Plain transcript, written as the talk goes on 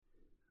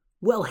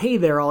Well, hey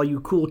there, all you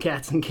cool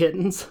cats and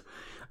kittens.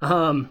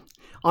 All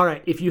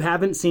right, if you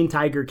haven't seen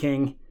Tiger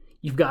King,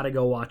 you've got to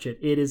go watch it.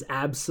 It is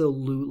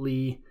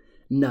absolutely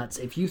nuts.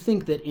 If you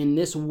think that in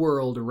this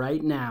world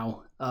right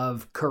now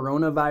of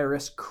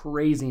coronavirus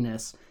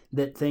craziness,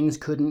 that things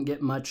couldn't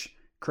get much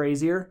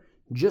crazier,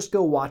 just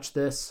go watch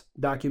this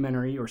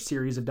documentary or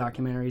series of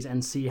documentaries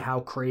and see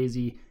how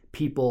crazy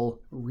people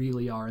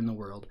really are in the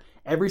world.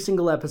 Every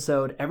single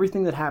episode,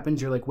 everything that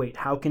happens, you're like, wait,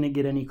 how can it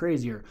get any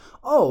crazier?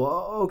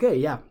 Oh, okay,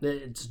 yeah,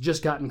 it's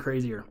just gotten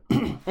crazier.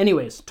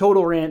 Anyways,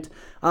 total rant.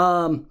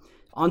 On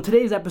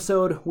today's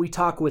episode, we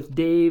talk with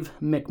Dave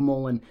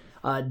McMullen.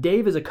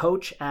 Dave is a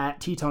coach at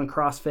Teton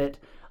CrossFit.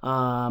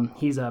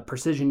 He's a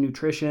precision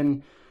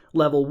nutrition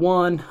level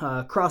 1,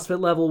 CrossFit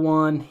level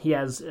 1. He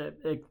has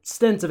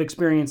extensive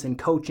experience in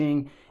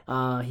coaching.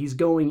 He's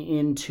going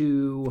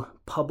into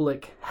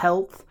public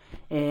health.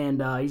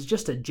 And he's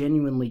just a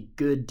genuinely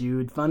good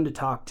dude, fun to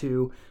talk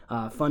to,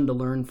 fun to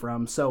learn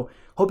from. So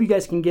hope you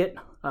guys can get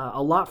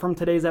a lot from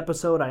today's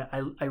episode.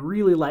 I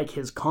really like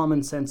his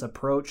common sense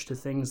approach to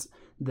things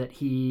that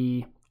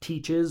he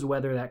teaches,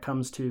 whether that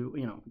comes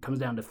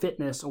down to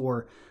fitness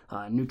or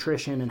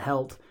nutrition and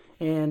health.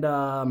 And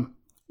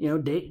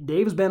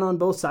Dave's been on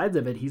both sides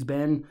of it. He's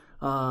been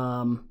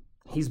on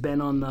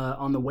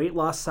the weight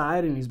loss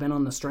side, and he's been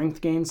on the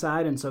strength gain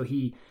side, and so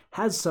he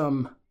has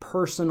some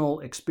personal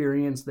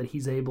experience that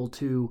he's able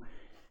to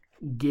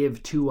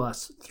give to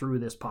us through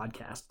this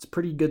podcast. It's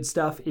pretty good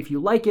stuff. If you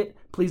like it,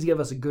 please give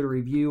us a good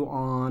review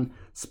on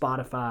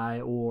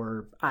Spotify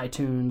or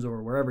iTunes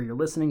or wherever you're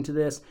listening to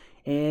this.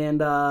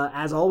 And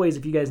as always,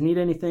 if you guys need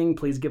anything,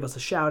 please give us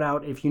a shout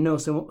out. If you know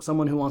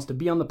someone who wants to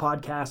be on the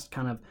podcast,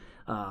 kind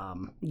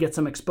of get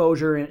some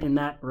exposure in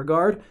that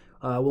regard,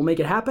 we'll make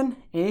it happen.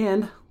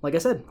 And like I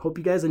said, hope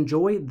you guys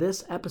enjoy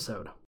this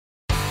episode.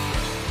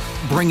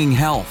 Bringing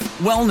health,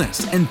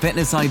 wellness, and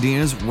fitness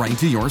ideas right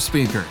to your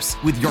speakers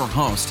with your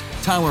host,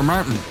 Tyler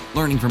Martin,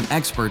 learning from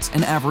experts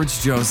and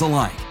average Joes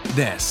alike.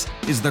 This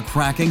is the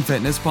Cracking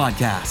Fitness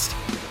Podcast.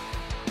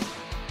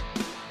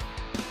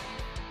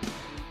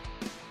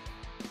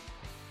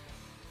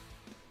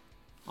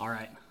 All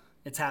right,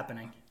 it's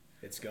happening.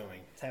 It's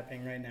going. It's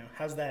happening right now.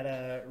 How's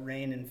that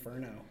rain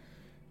inferno?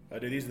 Oh,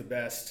 dude, these are the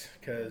best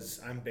because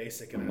I'm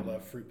basic and I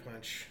love fruit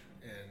punch,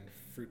 and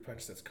fruit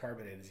punch that's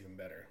carbonated is even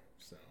better.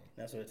 So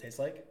That's what it tastes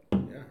like?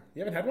 yeah,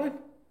 you haven't had one?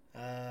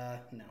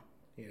 No.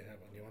 You didn't have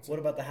one. You want some? What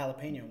about the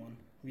jalapeno one?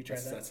 Have you tried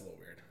that? That's a little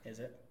weird. Is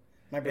it?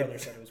 My brother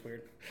said it was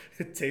weird.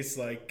 It tastes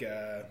like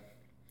a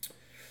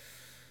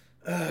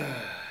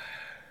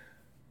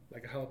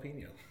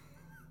jalapeno,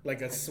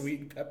 like a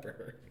sweet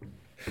pepper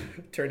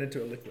turned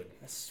into a liquid.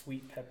 A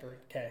sweet pepper.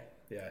 Okay.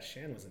 Yeah,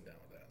 Shan wasn't down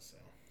with that, so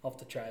I'll have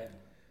to try it.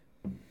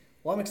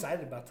 Well, I'm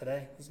excited about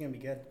today. This is going to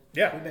be good.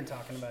 Yeah. We've been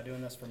talking about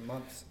doing this for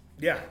months.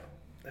 yeah,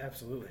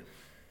 absolutely.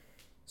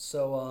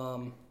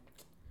 So,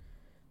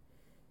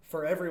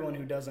 for everyone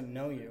who doesn't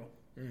know you,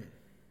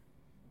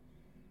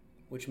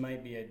 which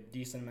might be a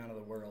decent amount of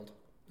the world,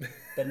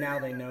 but now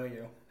they know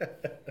you,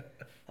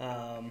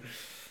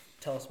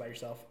 tell us about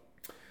yourself.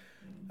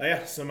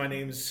 Yeah, so my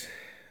name's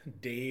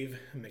Dave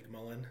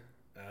McMullen.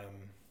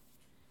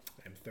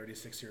 I'm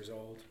 36 years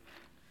old,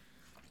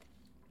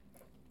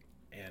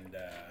 and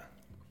I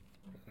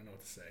don't know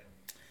what to say.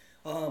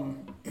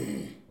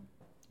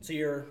 So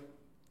you're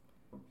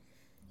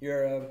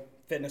a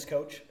fitness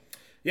coach?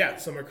 Yeah,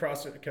 so I'm a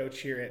CrossFit coach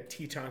here at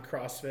Teton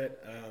CrossFit.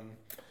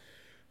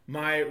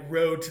 My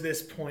road to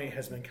this point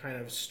has been kind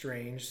of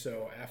strange.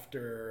 So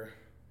after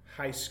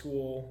high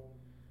school,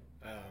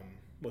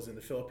 was in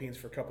the Philippines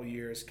for a couple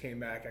years,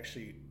 came back,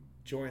 actually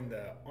joined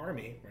the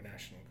Army, or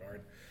National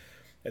Guard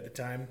at the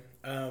time,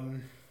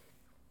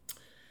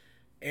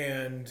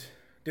 and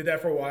did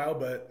that for a while,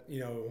 but,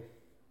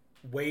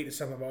 weight is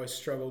something I've always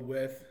struggled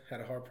with,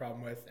 had a hard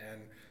problem with,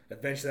 and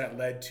eventually that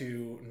led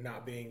to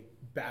not being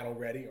battle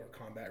ready or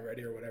combat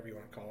ready or whatever you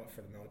want to call it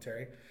for the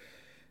military,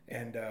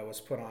 and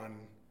was put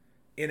on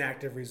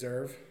inactive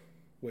reserve,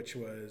 which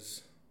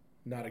was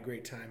not a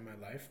great time in my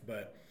life.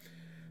 But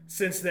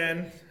since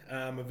then,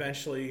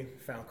 eventually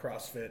found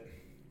CrossFit,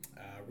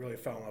 really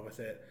fell in love with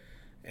it,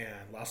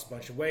 and lost a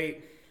bunch of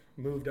weight,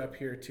 moved up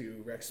here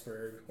to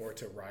Rexburg, or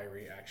to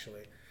Ryrie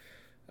actually.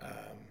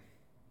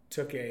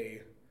 Took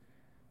a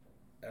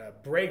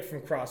break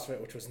from CrossFit,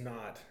 which was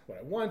not what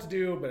I wanted to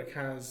do, but it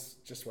kind of is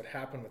just what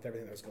happened with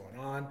everything that was going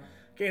on.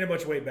 Gained a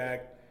bunch of weight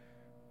back,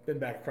 been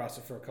back at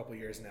CrossFit for a couple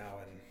years now,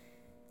 and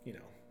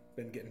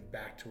been getting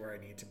back to where I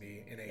need to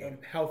be in a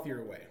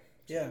healthier way.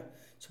 Yeah.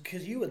 So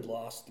because you had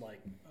lost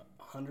like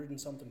 100 and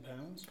something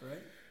pounds,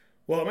 right?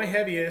 Well, my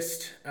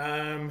heaviest,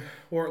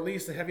 or at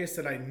least the heaviest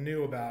that I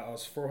knew about, I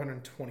was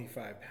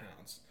 425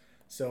 pounds.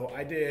 So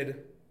I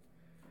did,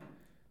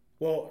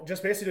 well,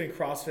 just basically doing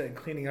CrossFit and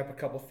cleaning up a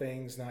couple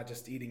things, not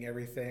just eating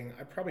everything.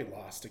 I probably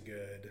lost a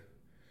good,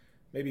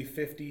 maybe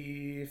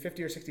 50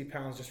 or 60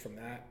 pounds just from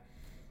that.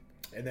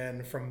 And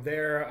then from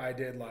there, I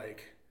did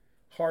like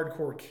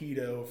hardcore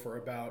keto for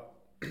about,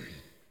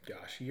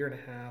 a year and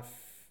a half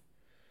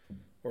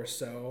or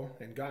so,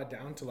 and got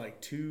down to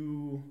like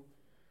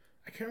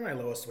I can't remember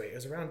my lowest weight. It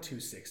was around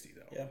 260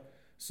 though. Yeah.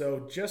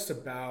 So just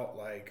about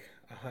like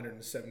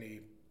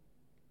 160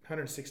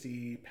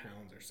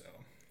 pounds or so.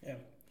 Yeah.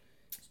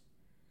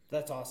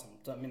 That's awesome.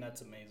 I mean,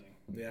 that's amazing.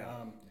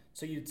 Yeah.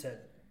 So you'd said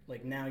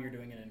like now you're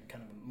doing it in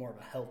kind of more of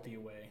a healthy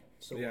way.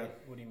 So Yeah.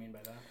 what do you mean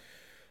by that?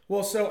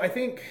 Well, so I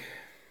think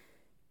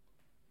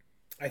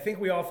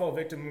we all fall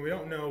victim when we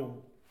don't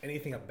know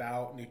anything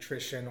about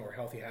nutrition or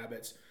healthy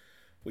habits.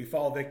 We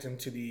fall victim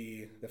to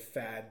the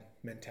fad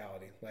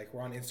mentality. Like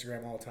we're on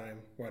Instagram all the time,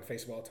 we're on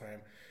Facebook all the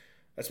time,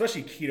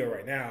 especially keto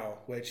right now,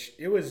 which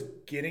it was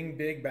getting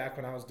big back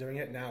when I was doing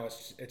it. Now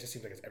it just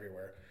seems like it's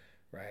everywhere,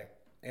 right?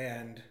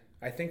 And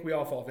I think we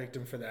all fall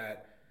victim for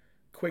that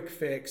quick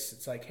fix.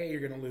 It's like, hey, you're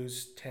going to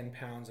lose 10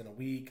 pounds in a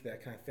week,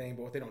 that kind of thing.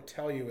 But what they don't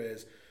tell you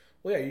is,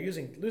 well, yeah, you're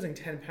losing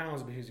 10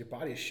 pounds because your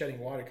body is shedding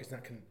water because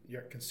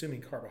you're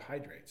consuming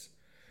carbohydrates,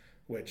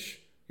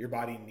 which your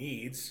body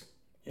needs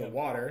the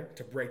water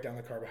to break down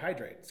the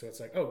carbohydrate. So it's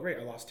like, oh, great,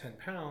 I lost 10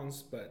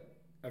 pounds, but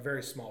a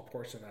very small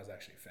portion of that is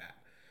actually fat.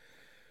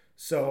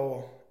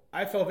 So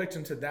I fell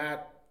victim to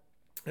that,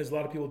 as a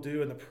lot of people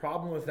do. And the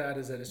problem with that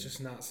is that it's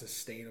just not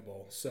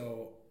sustainable.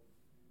 So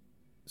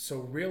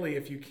really,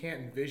 if you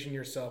can't envision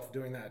yourself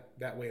doing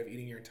that way of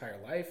eating your entire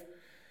life,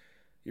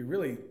 you're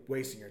really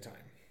wasting your time,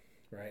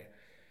 right?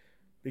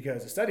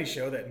 Because the studies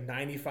show that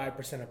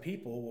 95% of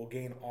people will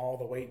gain all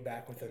the weight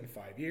back within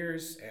 5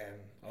 years, and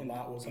a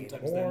lot will gain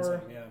more.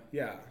 Some,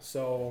 yeah.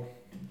 So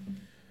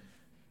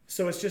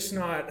it's just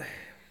not.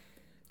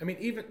 I mean,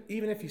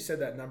 even if you said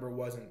that number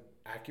wasn't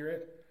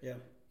accurate, yeah.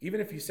 Even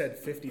if you said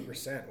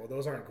 50%, well,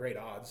 those aren't great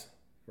odds,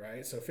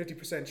 right? So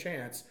 50%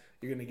 chance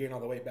you're going to gain all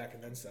the weight back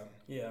and then some.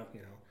 Yeah.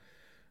 You know,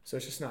 so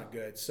it's just not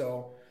good.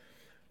 So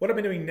what I've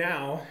been doing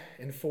now,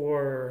 and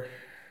for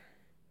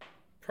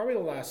probably the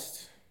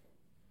last,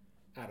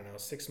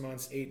 6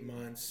 months, 8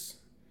 months,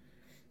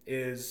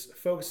 is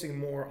focusing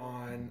more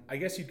on, I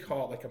guess you'd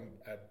call it like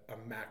a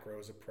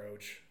macros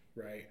approach,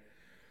 right?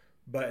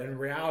 But in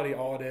reality,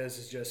 all it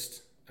is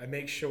just I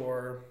make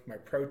sure my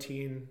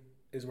protein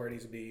is where it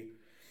needs to be.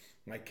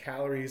 My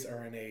calories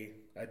are in a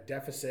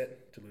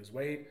deficit to lose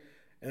weight.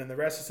 And then the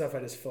rest of the stuff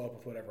I just fill up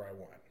with whatever I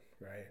want,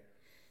 right?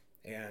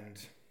 And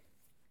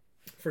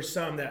for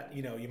some that,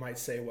 you might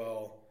say,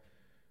 well,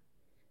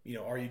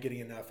 are you getting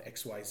enough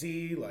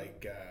XYZ,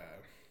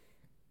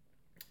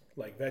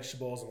 like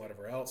vegetables and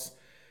whatever else?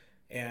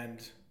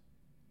 And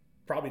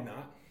probably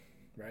not,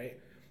 right?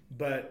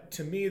 But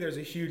to me, there's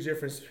a huge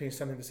difference between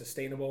something that's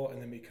sustainable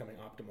and then becoming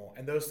optimal.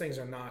 And those things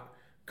are not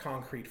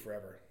concrete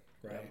forever,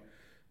 right? Yeah.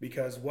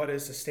 Because what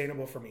is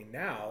sustainable for me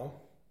now,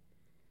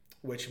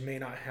 which may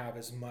not have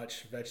as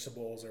much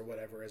vegetables or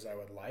whatever as I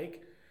would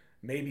like,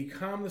 may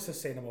become the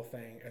sustainable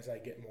thing as I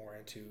get more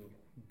into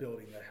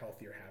building the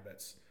healthier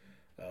habits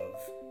of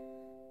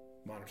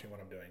monitoring what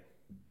I'm doing.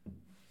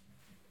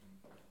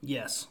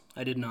 Yes,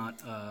 I did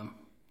not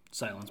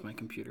silence my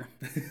computer.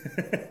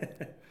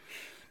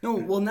 No,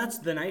 well, and that's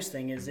the nice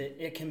thing is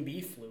it can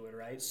be fluid,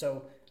 right?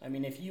 So, I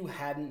mean, if you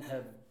hadn't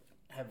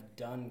have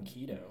done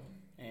keto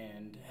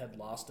and had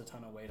lost a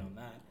ton of weight on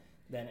that,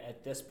 then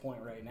at this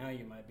point right now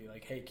you might be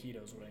like, hey,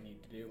 keto is what I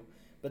need to do.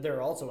 But there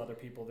are also other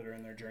people that are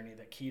in their journey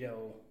that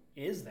keto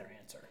is their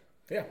answer.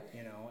 Yeah.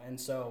 And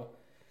so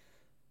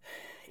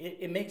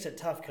it makes it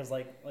tough because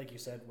like you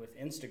said with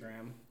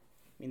Instagram,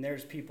 I mean,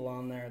 there's people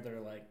on there that are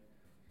like,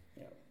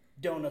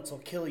 donuts will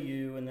kill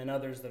you, and then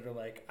others that are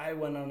like, I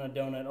went on a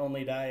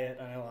donut-only diet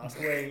and I lost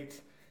weight,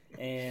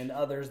 and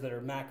others that are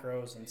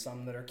macros, and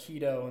some that are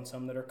keto, and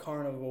some that are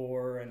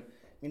carnivore, and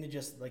I mean, it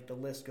just, like, the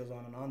list goes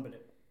on and on,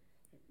 but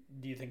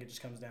do you think it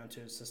just comes down to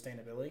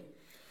sustainability?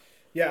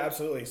 Yeah,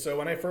 absolutely. So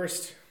when I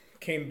first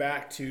came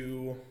back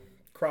to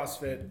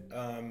CrossFit,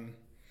 I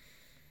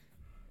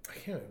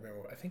can't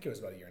remember, I think it was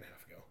about a year and a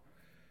half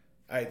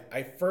ago,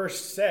 I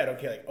first said,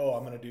 okay,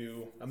 I'm gonna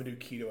do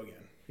keto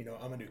again.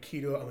 I'm going to do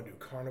keto, I'm going to do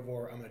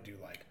carnivore, I'm going to do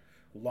like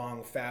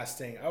long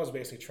fasting. I was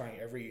basically trying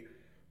every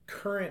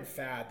current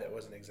fad that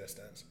was in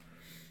existence.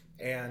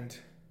 And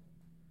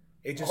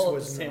it just all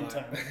was at the same not,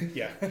 time.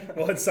 Yeah.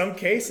 Well, in some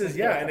cases,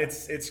 yeah. And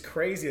it's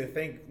crazy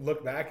to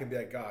look back and be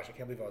like, gosh, I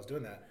can't believe I was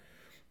doing that.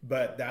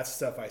 But that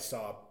stuff I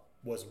saw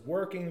was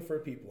working for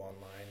people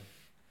online.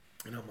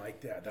 And I'm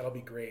like, yeah, that'll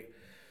be great.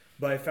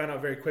 But I found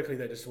out very quickly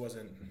that it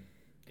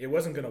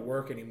wasn't going to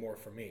work anymore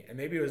for me. And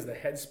maybe it was the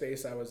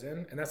headspace I was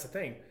in. And that's the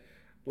thing.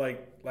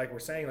 Like we're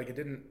saying,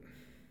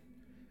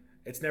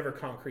 it's never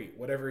concrete.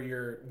 What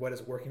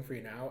is working for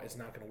you now is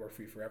not going to work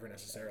for you forever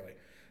necessarily.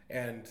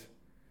 And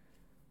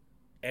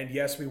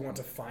yes, we want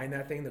to find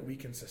that thing that we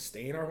can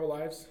sustain our whole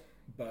lives,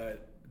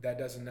 but that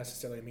doesn't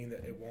necessarily mean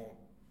that it won't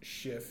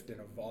shift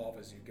and evolve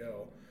as you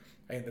go.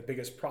 I think the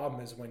biggest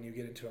problem is when you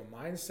get into a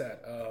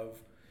mindset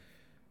of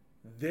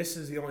this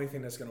is the only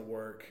thing that's going to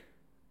work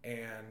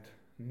and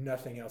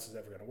nothing else is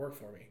ever going to work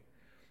for me.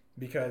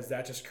 Because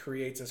that just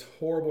creates this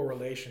horrible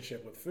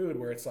relationship with food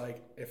where it's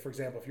like, for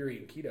example, if you're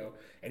eating keto,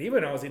 and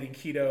even when I was eating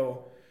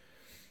keto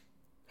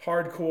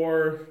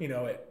hardcore,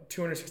 at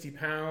 260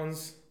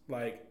 pounds,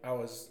 like I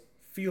was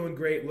feeling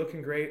great,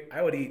 looking great,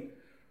 I would eat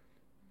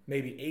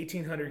maybe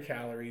 1,800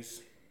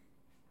 calories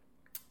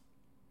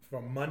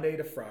from Monday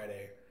to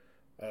Friday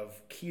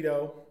of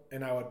keto,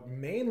 and I would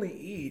mainly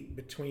eat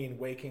between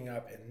waking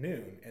up and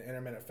noon and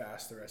intermittent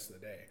fast the rest of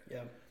the day.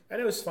 Yeah.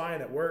 And it was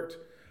fine. It worked.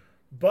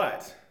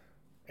 But,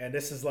 and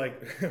this is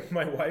like,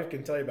 my wife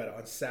can tell you about it.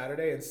 On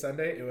Saturday and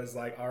Sunday, it was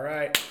like, all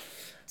right,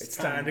 it's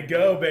time to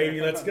go,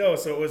 baby. Let's go.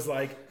 So it was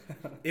like,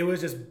 it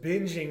was just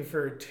binging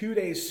for 2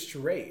 days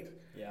straight.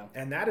 Yeah.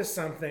 And that is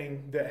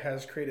something that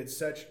has created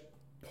such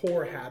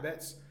poor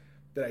habits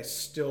that I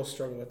still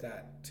struggle with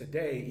that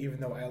today, even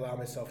though I allow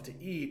myself to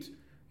eat,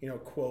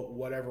 quote,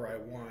 whatever I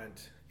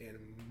want in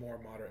more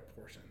moderate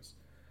portions.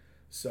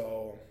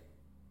 So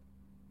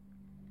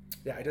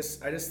yeah, I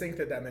just think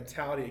that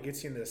mentality, it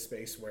gets you into a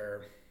space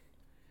where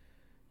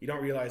you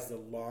don't realize the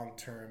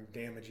long-term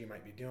damage you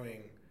might be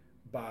doing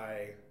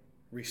by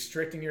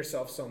restricting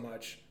yourself so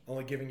much,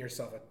 only giving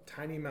yourself a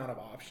tiny amount of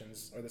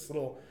options, or this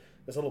little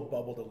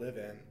bubble to live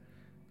in,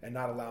 and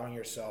not allowing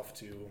yourself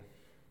to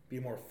be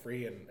more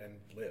free and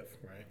live,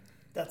 right?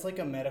 That's like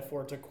a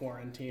metaphor to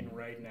quarantine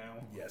right now.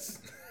 Yes.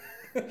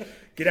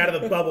 Get out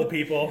of the bubble,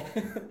 people.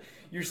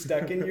 You're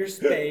stuck in your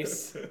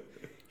space.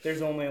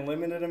 There's only a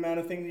limited amount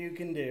of things you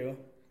can do,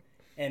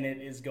 and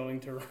it is going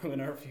to ruin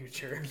our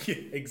future. Yeah,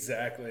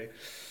 exactly.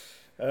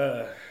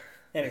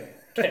 Anyway,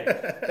 okay,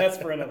 that's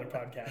for another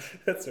podcast.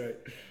 That's right.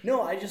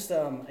 No, I just,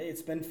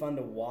 it's been fun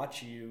to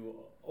watch you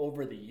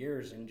over the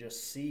years and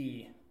just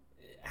see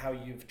how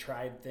you've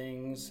tried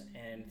things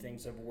and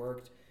things have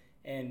worked.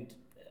 And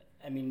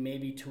I mean,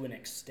 maybe to an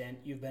extent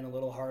you've been a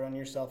little hard on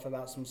yourself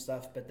about some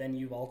stuff, but then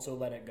you've also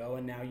let it go,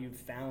 and now you've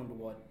found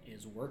what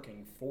is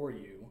working for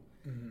you,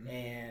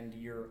 and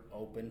you're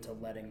open to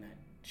letting that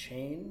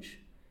change.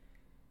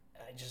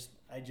 I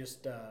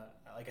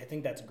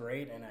think that's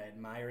great, and I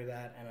admire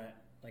that,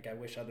 and I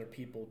wish other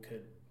people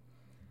could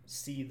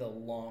see the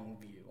long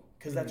view,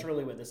 because that's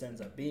really what this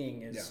ends up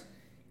being is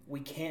we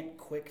can't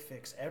quick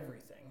fix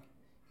everything.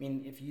 I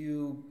mean, if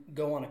you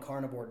go on a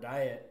carnivore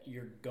diet,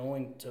 you're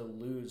going to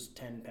lose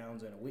 10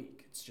 pounds in a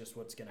week. It's just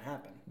what's going to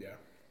happen. Yeah.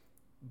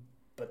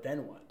 But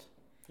then what?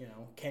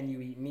 Can you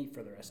eat meat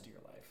for the rest of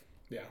your life?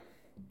 Yeah.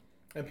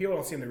 And people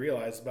don't seem to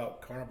realize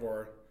about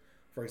carnivore,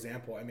 for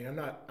example. I mean,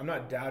 I'm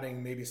not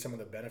doubting maybe some of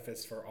the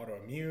benefits for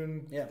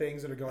autoimmune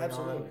things that are going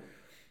on.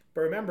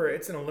 But remember,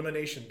 it's an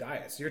elimination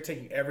diet. So you're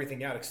taking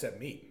everything out except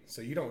meat.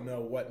 So you don't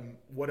know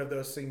what of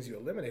those things you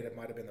eliminated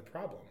might have been the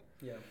problem.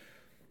 Yeah.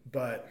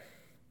 But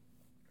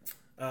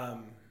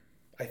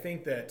I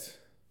think that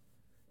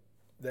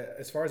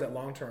as far as that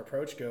long-term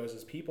approach goes,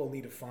 is people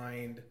need to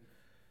find,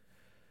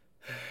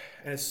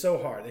 and it's so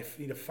hard, they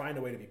need to find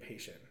a way to be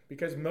patient,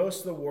 because most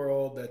of the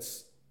world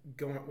that's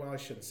going, well, I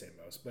shouldn't say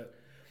most, but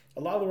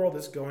a lot of the world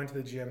that's going to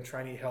the gym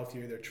trying to eat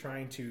healthier, they're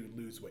trying to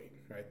lose weight,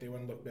 right? They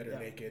want to look better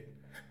naked.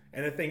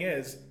 And the thing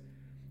is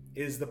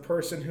the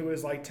person who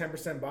is like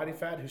 10% body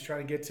fat, who's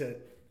trying to get to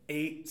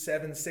 8,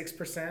 7,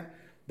 6%,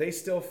 they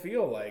still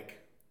feel like,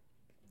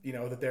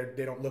 that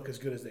they don't look as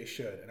good as they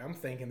should. And I'm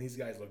thinking these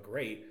guys look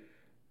great,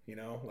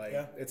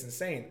 it's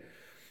insane.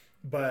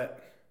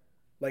 But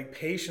like,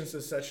 patience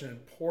is such an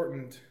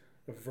important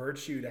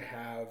virtue to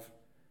have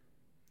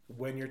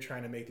when you're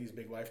trying to make these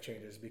big life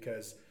changes,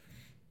 because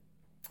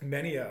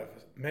many of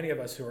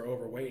us who are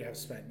overweight have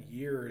spent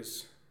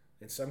years,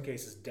 in some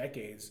cases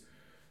decades,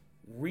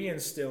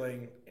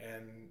 reinstilling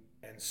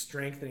and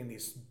strengthening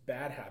these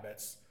bad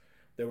habits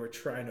that we're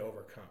trying to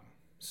overcome.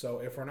 So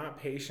if we're not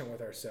patient with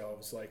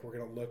ourselves, like, we're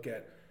going to look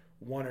at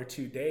 1 or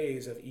 2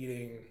 days of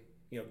eating,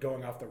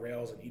 going off the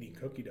rails and eating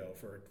cookie dough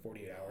for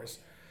 48 hours.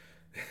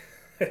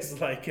 It's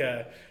like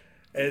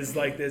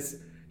this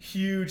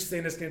huge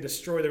thing that's going to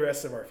destroy the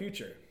rest of our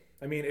future.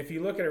 I mean, if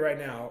you look at it right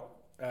now,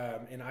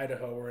 in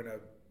Idaho, we're in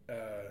a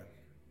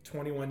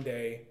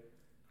 21-day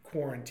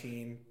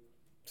quarantine,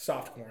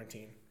 soft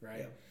quarantine,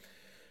 right?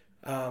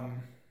 Yeah.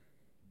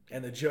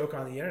 And the joke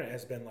on the internet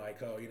has been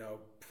like,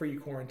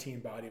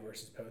 pre-quarantine body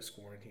versus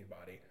post-quarantine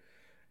body.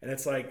 And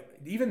it's like,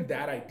 even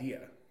that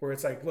idea where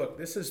it's like, look,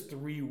 this is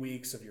 3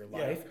 weeks of your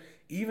life.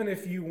 Yeah. Even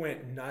if you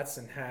went nuts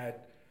and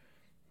had,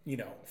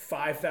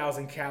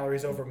 5,000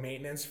 calories over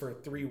maintenance for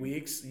 3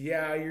 weeks,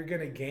 you're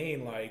going to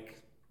gain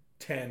like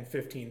 10,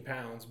 15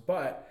 pounds.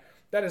 But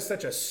that is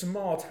such a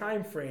small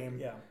time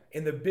frame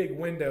in the big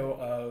window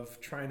of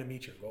trying to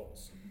meet your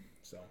goals.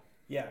 So,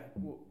 yeah.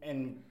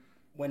 And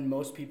when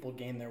most people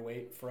gain their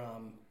weight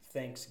from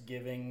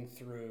Thanksgiving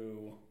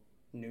through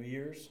New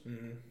Year's,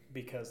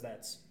 because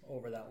that's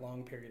over that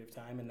long period of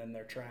time, and then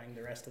they're trying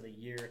the rest of the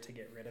year to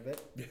get rid of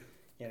it.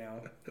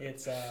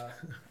 It's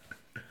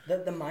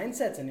the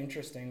mindset's an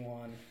interesting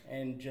one.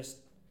 And just,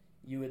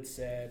 you had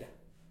said,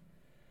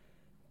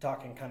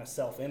 talking kind of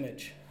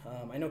self-image,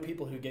 I know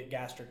people who get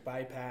gastric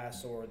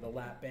bypass or the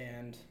lap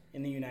band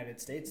in the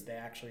United States, they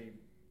actually,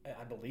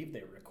 I believe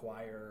they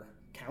require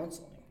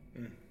counseling,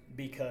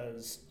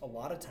 because a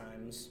lot of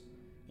times,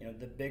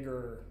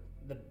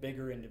 the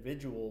bigger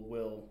individual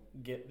will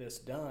get this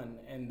done,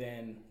 and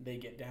then they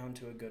get down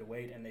to a good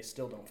weight and they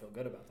still don't feel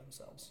good about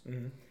themselves.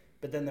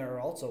 But then there are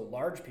also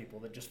large people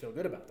that just feel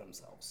good about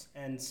themselves.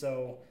 And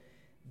so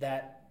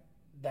that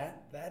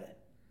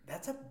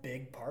that's a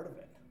big part of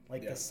it.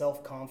 Like Yeah. the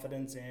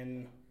self-confidence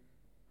in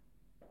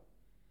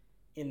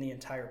the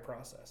entire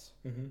process.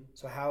 Mm-hmm.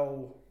 So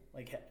how,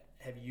 like,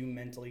 have you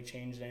mentally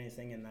changed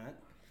anything in that?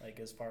 Like,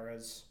 as far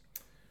as,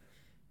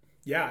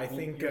 Yeah, I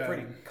think you're a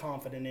pretty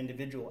confident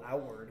individual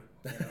outward.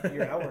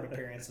 Your outward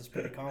appearance is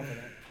pretty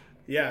confident.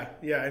 Yeah.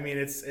 I mean,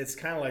 it's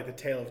kind of like the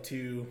tale of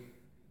two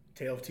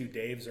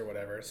Daves or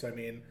whatever. So I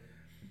mean,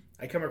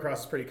 I come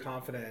across as pretty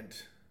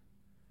confident,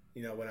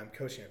 when I'm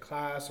coaching a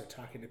class or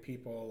talking to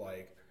people,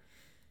 like,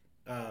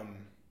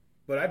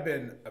 but I've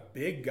been a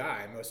big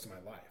guy most of my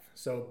life.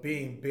 So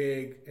being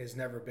big has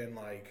never been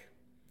like,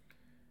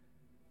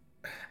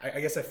 I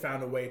guess I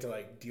found a way to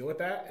like deal with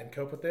that and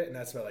cope with it. And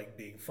that's about like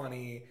being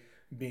funny,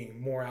 being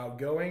more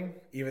outgoing,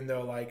 even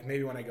though like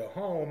maybe when I go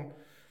home,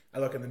 I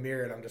look in the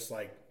mirror and I'm just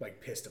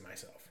like pissed at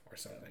myself or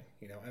something,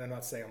 and I'm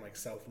not saying I'm like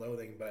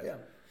self-loathing,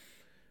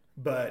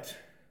 but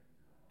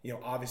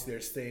obviously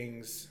there's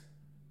things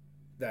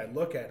that I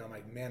look at and I'm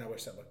like, man, I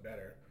wish that looked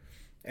better.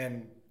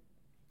 And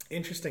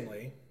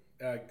interestingly,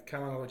 kind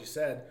of like what you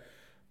said,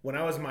 when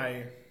I was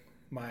my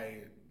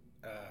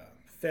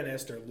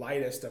thinnest or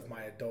lightest of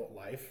my adult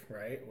life,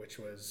 right, which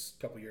was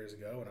a couple years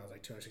ago when I was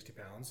like 260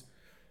 pounds,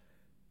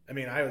 I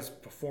mean, I was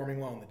performing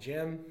well in the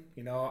gym,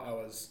 I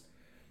was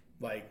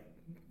like,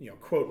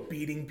 quote,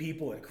 beating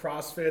people in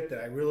CrossFit,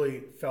 that I really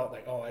felt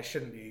like, oh, I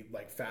shouldn't be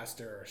like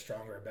faster or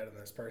stronger or better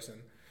than this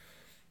person.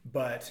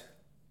 But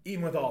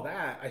even with all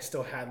that, I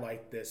still had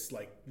like this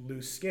like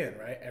loose skin,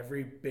 right?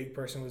 Every big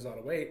person who's out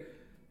of weight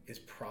is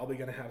probably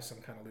going to have some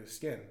kind of loose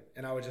skin.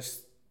 And I would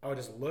just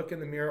look in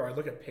the mirror, or I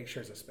look at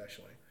pictures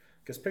especially,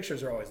 because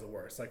pictures are always the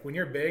worst. Like when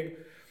you're big,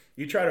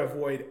 you try to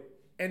avoid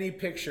any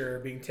picture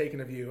being taken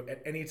of you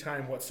at any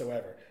time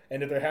whatsoever.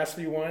 And if there has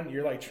to be one,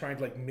 you're like trying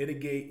to like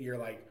mitigate your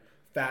like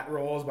fat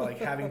rolls by like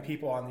having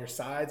people on your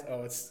sides.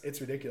 Oh, it's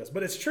ridiculous,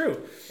 but it's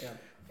true. Yeah.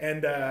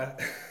 And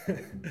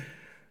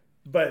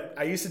but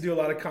I used to do a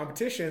lot of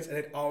competitions, and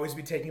they'd always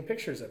be taking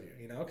pictures of you,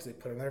 because they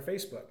put it on their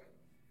Facebook.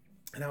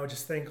 And I would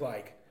just think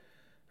like,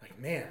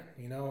 man,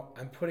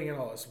 I'm putting in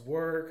all this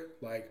work.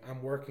 Like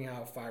I'm working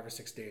out 5 or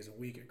 6 days a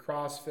week at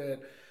CrossFit.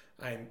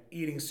 I'm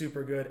eating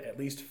super good at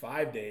least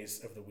 5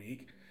 days of the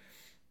week.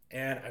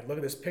 And I'd look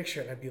at this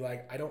picture and I'd be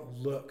like, I don't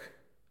look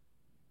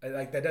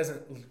like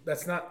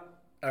that's not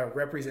a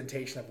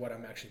representation of what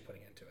I'm actually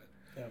putting into it.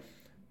 Yeah.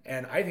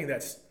 And I think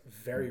that's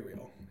very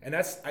real. And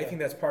I think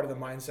that's part of the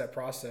mindset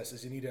process,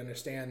 is you need to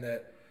understand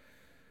that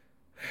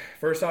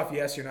first off,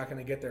 yes, you're not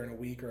going to get there in a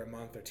week or a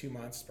month or 2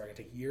 months. It's probably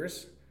going to take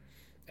years.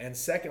 And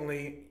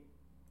secondly,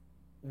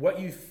 what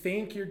you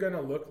think you're going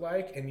to look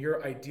like and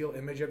your ideal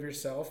image of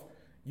yourself,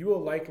 you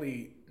will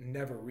likely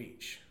never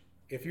reach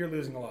if you're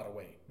losing a lot of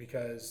weight,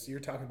 because you're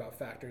talking about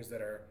factors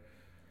that are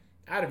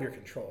out of your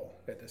control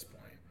at this point.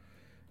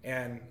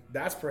 And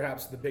that's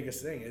perhaps the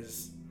biggest thing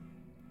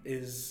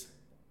is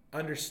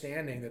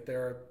understanding that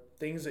there are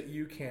things that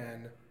you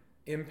can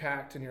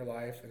impact in your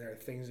life and there are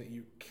things that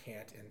you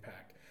can't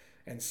impact.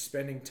 And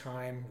spending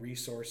time,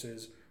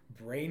 resources,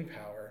 brain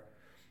power,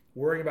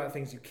 worrying about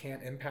things you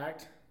can't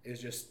impact is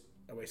just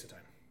a waste of time.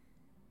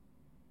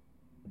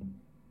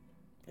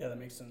 Yeah, that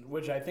makes sense.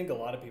 Which I think a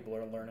lot of people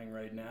are learning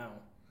right now.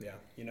 Yeah.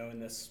 In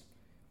this,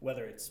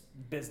 whether it's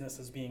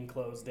businesses being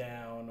closed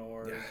down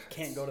or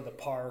can't go to the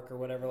park or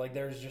whatever, like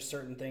there's just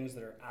certain things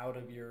that are out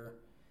of your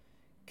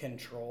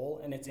control.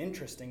 And it's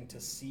interesting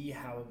to see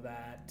how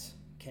that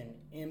can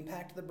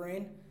impact the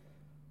brain.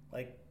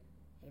 Like,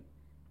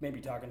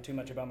 maybe talking too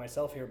much about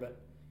myself here, but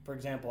for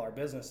example, our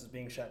business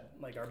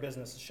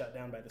is shut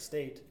down by the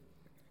state.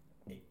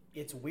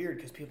 It's weird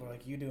because people are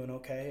like, you doing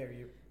okay? Are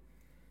you?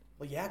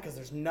 Well, yeah, because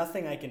there's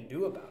nothing I can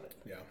do about it.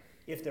 Yeah.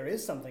 If there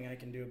is something I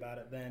can do about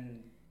it,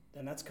 then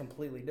that's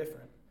completely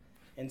different.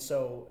 And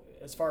so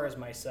as far as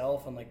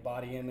myself and like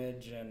body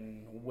image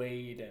and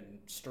weight and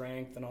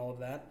strength and all of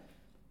that,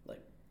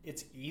 like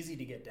it's easy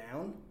to get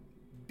down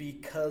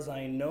because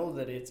I know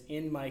that it's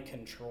in my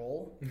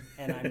control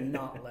and I'm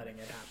not letting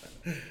it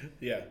happen.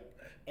 Yeah.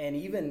 And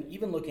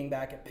even looking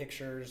back at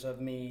pictures of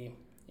me,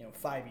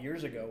 5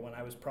 years ago when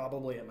I was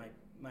probably at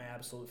my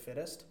absolute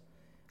fittest,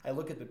 I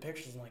look at the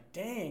pictures and I'm like,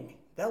 dang,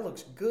 that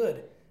looks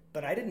good.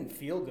 But I didn't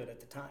feel good at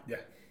the time. Yeah.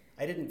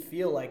 I didn't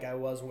feel like I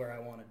was where I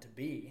wanted to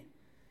be.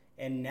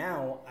 And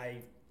now I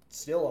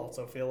still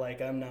also feel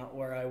like I'm not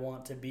where I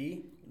want to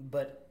be,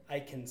 but I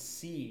can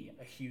see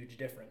a huge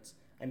difference.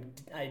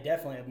 I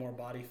definitely have more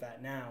body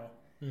fat now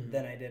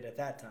than I did at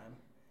that time.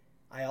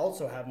 I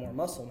also have more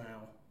muscle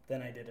now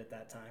than I did at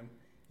that time,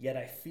 yet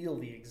I feel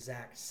the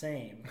exact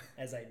same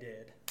as I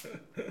did,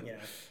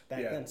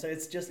 back then. So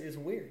it's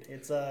weird.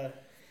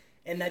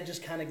 And that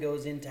just kind of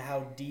goes into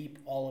how deep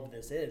all of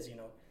this is,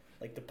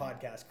 like the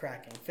podcast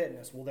Cracking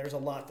Fitness. Well, there's a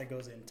lot that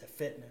goes into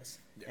fitness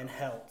and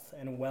health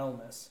and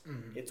wellness.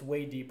 Mm-hmm. It's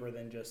way deeper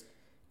than just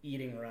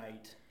eating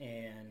right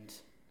and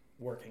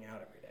working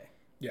out every day.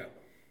 Yeah,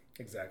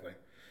 exactly.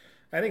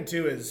 I think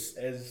too,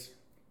 as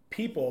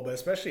people, but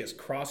especially as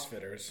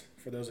CrossFitters,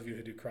 for those of you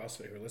who do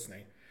CrossFit who are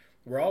listening,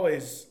 we're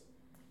always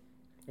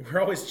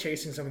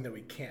chasing something that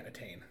we can't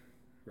attain,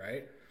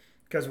 right?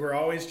 Because we're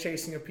always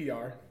chasing a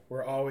PR.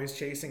 We're always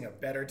chasing a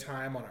better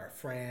time on our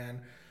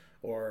Fran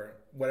or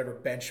whatever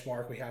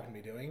benchmark we happen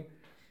to be doing.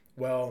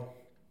 Well,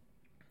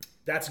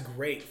 that's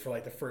great for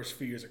like the first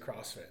few years of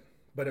CrossFit.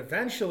 But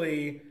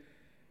eventually,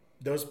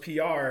 those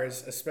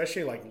PRs,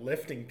 especially like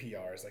lifting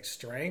PRs, like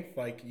strength,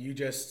 like you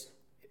just,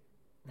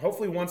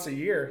 hopefully once a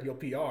year you'll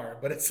PR,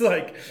 but it's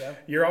like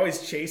you're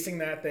always chasing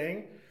that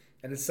thing.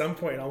 And at some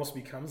point it almost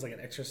becomes like an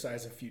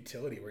exercise of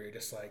futility where you're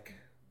just like,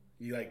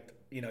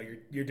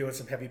 you're doing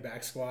some heavy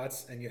back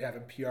squats and you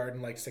haven't PR'd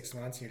in like 6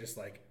 months and you're just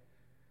like,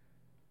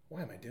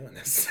 why am I doing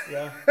this?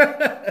 Yeah.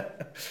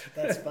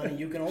 That's funny.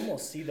 You can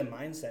almost see the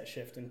mindset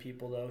shift in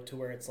people though, to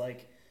where it's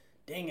like,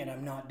 dang it,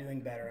 I'm not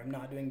doing better.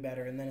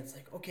 And then it's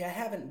like, okay, I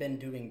haven't been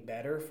doing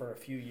better for a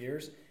few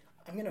years.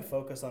 I'm going to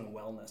focus on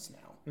wellness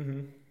now.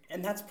 Mm-hmm.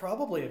 And that's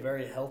probably a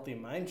very healthy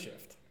mind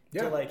shift.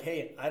 Yeah. To like,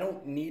 hey, I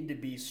don't need to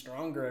be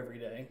stronger every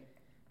day.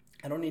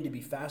 I don't need to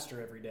be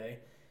faster every day.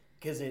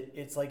 Because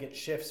it's like it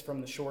shifts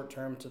from the short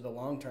term to the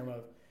long term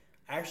of,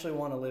 I actually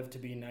want to live to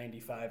be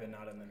 95 and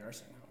not in the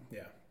nursing home.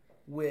 Yeah.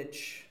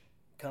 Which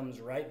comes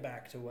right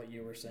back to what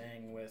you were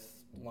saying with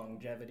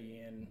longevity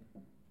and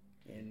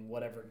in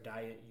whatever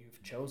diet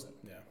you've chosen.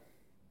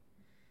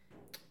 Yeah.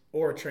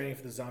 Or training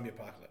for the zombie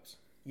apocalypse.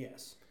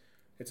 Yes.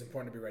 It's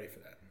important to be ready for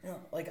that. Yeah,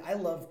 like I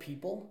love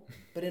people,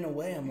 but in a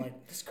way I'm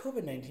like, this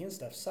COVID-19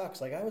 stuff sucks.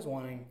 Like I was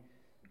wanting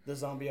the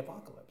zombie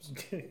apocalypse.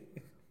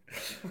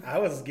 I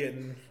was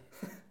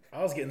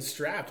getting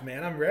strapped,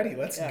 man. I'm ready.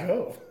 Let's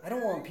go. I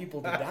don't want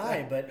people to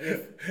die, but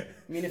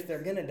if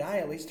they're gonna die,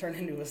 at least turn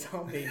into a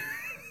zombie.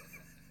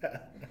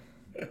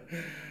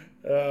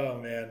 Oh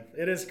man,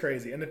 it is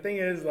crazy. And the thing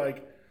is,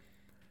 like,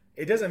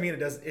 it doesn't mean it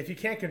doesn't. If you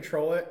can't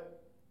control it,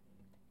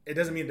 it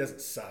doesn't mean it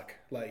doesn't suck.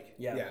 Like,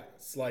 yeah,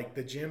 it's like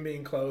the gym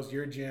being closed,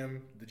 your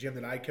gym, the gym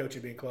that I coach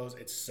it being closed.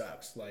 It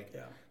sucks. Like,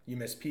 you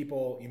miss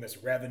people, you miss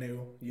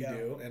revenue, you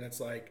do, and it's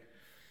like,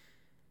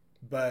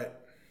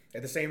 but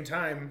at the same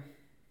time,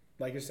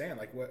 like you're saying,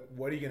 like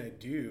what are you gonna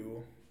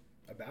do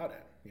about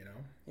it? You know?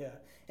 Yeah,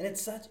 and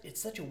it's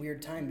such a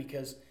weird time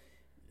because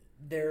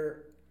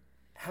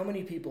how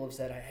many people have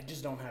said, I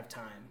just don't have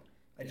time.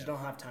 I just don't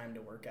have time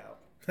to work out.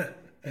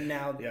 And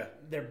now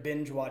they're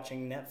binge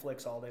watching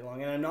Netflix all day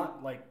long. And I'm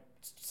not like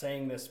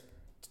saying this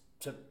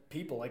to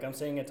people, like I'm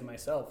saying it to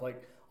myself.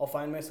 Like I'll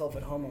find myself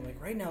at home. I'm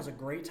like, right now is a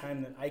great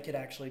time that I could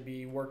actually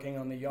be working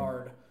on the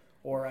yard,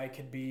 or I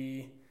could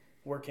be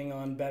working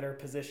on better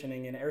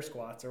positioning in air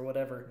squats or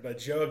whatever. But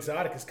Joe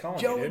Exotic is calling.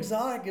 Joe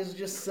Exotic is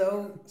just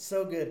so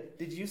good.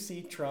 Did you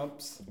see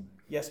Trump's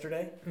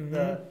yesterday?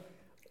 Mm-hmm.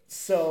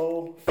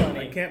 So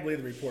funny. I can't believe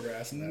the reporter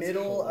asked that.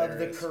 Middle of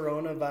the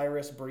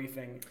coronavirus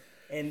briefing.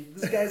 And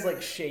this guy's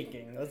like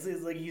shaking. It's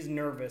like he's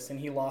nervous and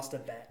he lost a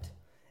bet.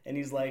 And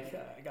he's like,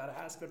 I gotta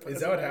ask the president.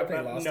 Is that what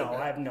happened? No,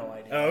 I have no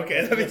idea. Oh,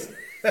 okay.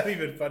 That'd be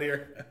even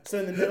funnier. So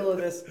in the middle of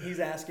this, he's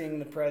asking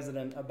the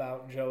president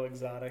about Joe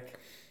Exotic.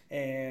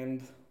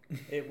 And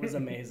it was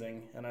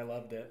amazing. And I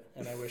loved it.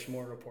 And I wish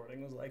more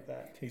reporting was like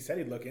that. He said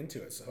he'd look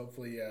into it. So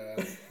hopefully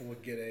we'll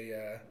get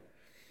a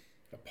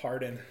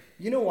pardon.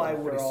 You know why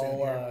we're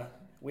all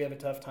we have a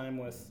tough time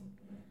with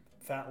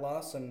fat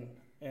loss and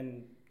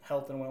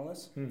health and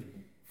wellness?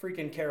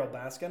 Freaking Carol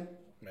Baskin.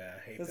 Yeah, I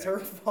hate it's that. Her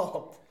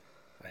fault.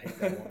 I hate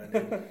that woman,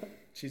 dude.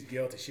 She's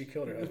guilty. She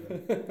killed her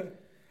husband.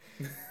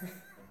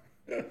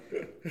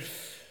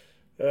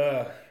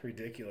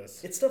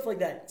 Ridiculous. It's stuff like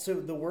that. So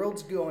the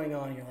world's going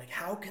on, and you're like,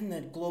 how can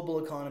the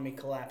global economy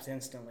collapse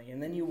instantly?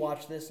 And then you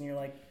watch this, and you're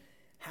like,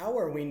 how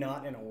are we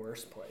not in a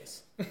worse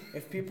place?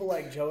 If people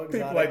like Joe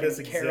Exotic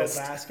and Carol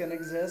Baskin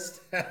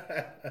exist,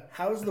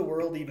 how is the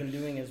world even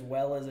doing as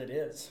well as it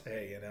is?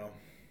 Hey, you know,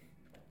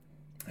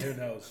 who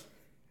knows?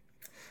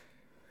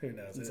 Who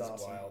knows? It's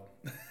awesome.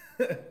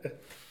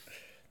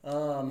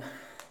 Wild.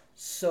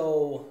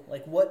 So,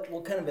 like,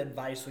 what kind of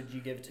advice would you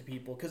give to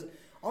people? Because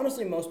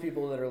honestly, most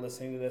people that are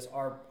listening to this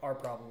are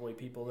probably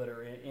people that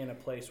are in a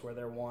place where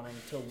they're wanting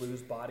to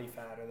lose body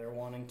fat, or they're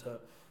wanting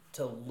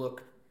to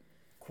look,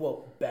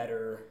 quote,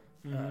 better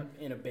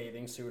in a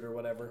bathing suit or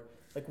whatever.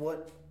 Like,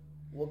 what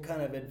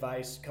kind of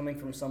advice, coming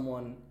from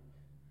someone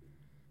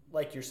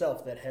like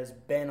yourself that has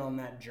been on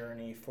that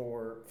journey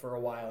for a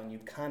while, and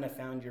you've kind of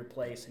found your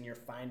place and you're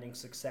finding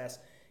success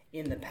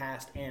in the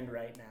past and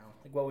right now,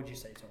 like, what would you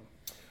say to them?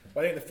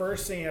 Well, I think the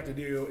first thing you have to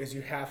do is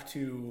you have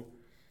to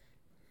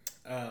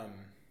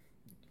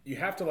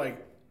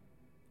like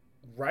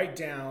write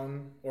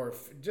down or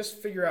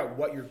just figure out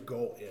what your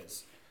goal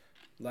is.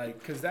 Like,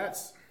 because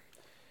that's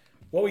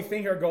what we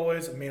think our goal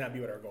is. It may not be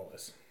what our goal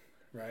is,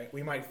 right?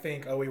 We might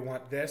think, oh, we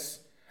want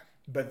this,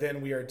 but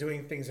then we are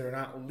doing things that are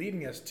not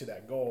leading us to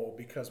that goal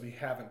because we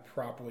haven't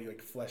properly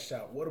like fleshed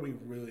out what do we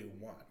really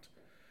want,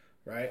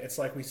 right? It's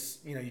like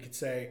you could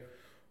say,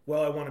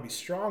 well, I want to be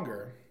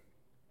stronger.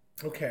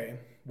 Okay,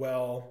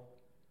 well,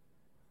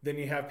 then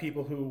you have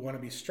people who want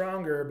to be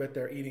stronger, but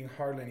they're eating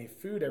hardly any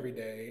food every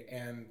day,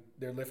 and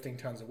they're lifting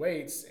tons of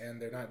weights,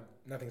 and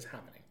nothing's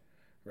happening,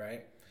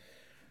 right?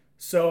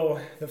 So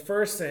the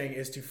first thing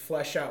is to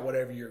flesh out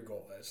whatever your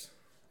goal is.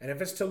 And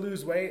if it's to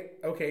lose weight,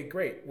 okay,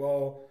 great.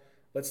 Well,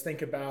 let's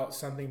think about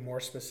something more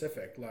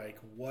specific. Like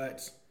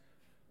what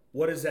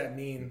does that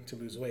mean to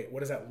lose weight? What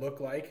does that look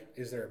like?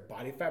 Is there a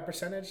body fat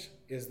percentage?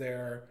 Is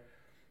there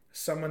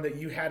someone that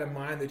you had in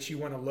mind that you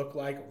want to look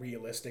like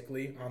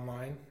realistically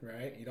online,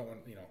 right? You don't want,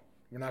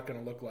 we're not going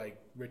to look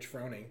like Rich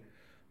Froning,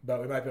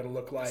 but we might be able to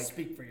look like...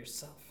 Speak for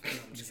yourself.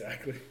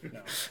 Exactly.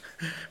 No.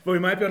 But we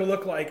might be able to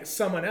look like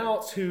someone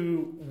else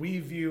who we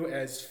view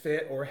as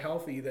fit or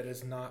healthy that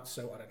is not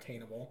so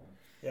unattainable.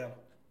 Yeah.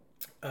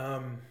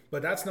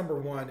 But that's number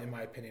one, in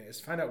my opinion,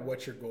 is find out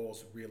what your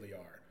goals really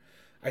are.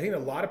 I think a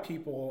lot of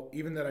people,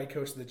 even that I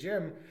coach at the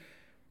gym,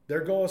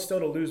 their goal is still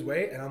to lose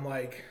weight. And I'm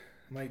like,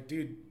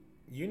 dude,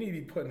 you need to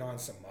be putting on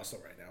some muscle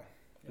right now.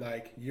 Yeah.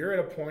 Like, you're at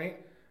a point,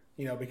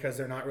 because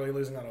they're not really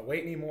losing a lot of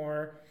weight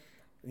anymore.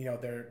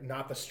 They're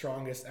not the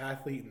strongest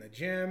athlete in the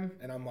gym.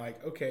 And I'm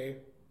like, okay,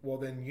 well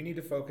then you need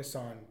to focus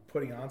on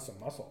putting on some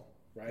muscle,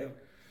 right?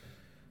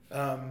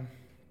 Yeah.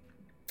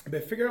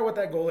 But figure out what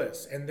that goal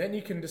is. And then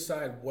you can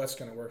decide what's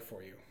going to work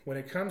for you. When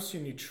it comes to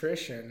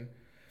nutrition,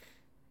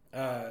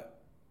 the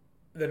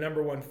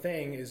number one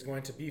thing is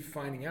going to be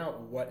finding out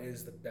what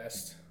is the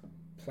best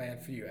plan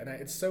for you. And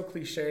it's so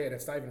cliche, and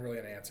it's not even really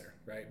an answer,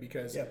 right?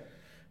 Because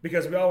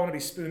we all want to be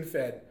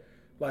spoon-fed.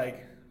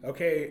 Like,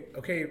 okay,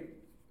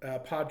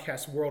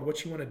 podcast world,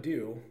 what you want to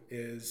do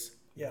is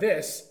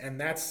this, and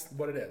that's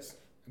what it is.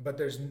 But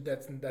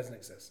that doesn't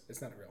exist.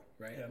 It's not real,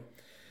 right? Yeah.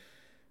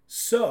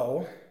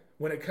 So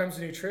when it comes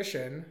to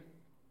nutrition,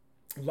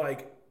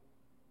 like,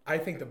 I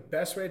think the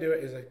best way to do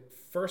it is,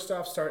 first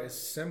off, start as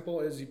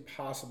simple as you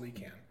possibly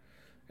can.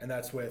 And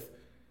that's with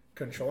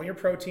controlling your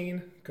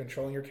protein,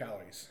 controlling your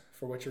calories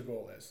for what your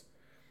goal is.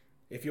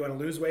 If you want to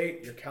lose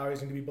weight, your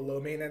calories need to be below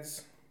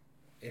maintenance.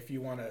 If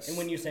you want to... And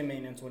when you say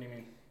maintenance, what do you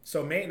mean?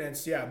 So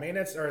maintenance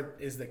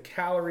is the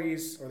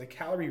calories or the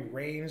calorie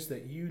range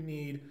that you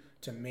need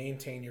to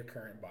maintain your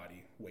current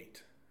body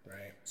weight,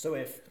 right? So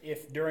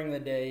if during the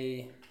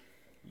day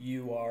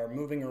you are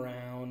moving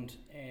around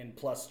and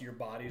plus your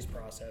body's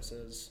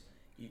processes,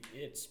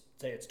 it's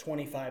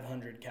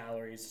 2,500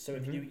 calories. So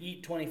if you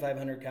eat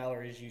 2,500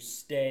 calories, you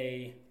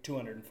stay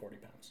 240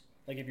 pounds.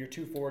 Like if you're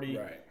 240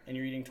 and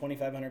you're eating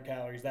 2,500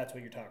 calories, that's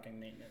what you're talking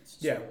maintenance.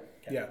 Yeah,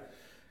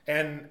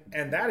 And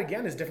that,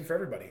 again, is different for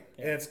everybody.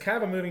 Yeah. And it's kind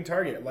of a moving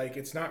target. Like,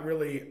 it's not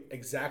really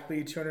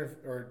exactly 200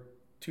 or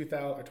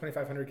 2,000 or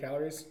 2,500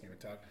 calories. Here we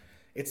talk.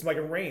 It's like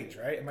a range,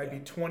 right? It might be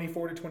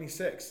 24 to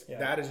 26. Yeah.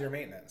 That is your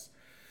maintenance.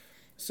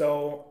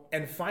 So,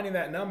 and finding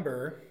that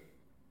number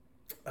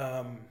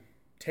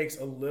takes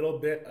a little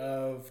bit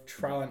of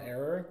trial and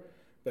error.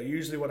 But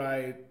usually what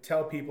I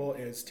tell people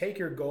is take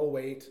your goal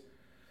weight.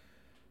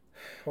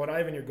 Well, not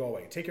even your goal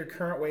weight. Take your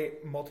current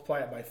weight, multiply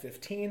it by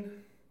 15,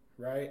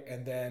 right?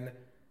 And then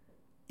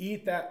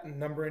eat that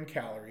number in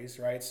calories,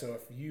 right? So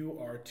if you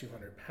are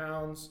 200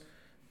 pounds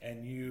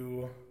and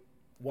you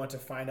want to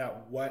find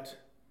out what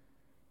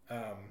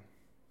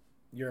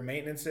your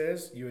maintenance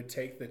is, you would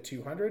take the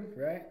 200,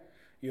 right?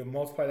 You would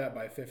multiply that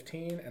by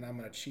 15, and I'm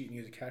going to cheat and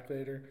use a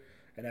calculator,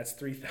 and that's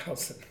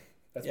 3,000.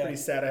 That's pretty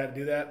sad I had to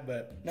do that,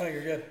 but... No,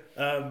 you're good.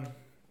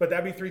 But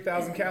that'd be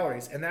 3,000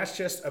 calories, and that's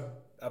just a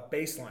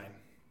baseline.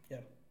 Yeah.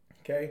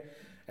 Okay?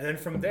 And then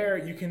from there,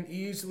 you can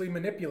easily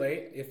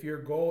manipulate. If your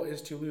goal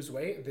is to lose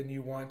weight, then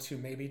you want to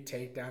maybe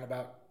take down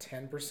about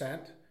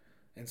 10%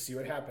 and see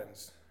what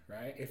happens,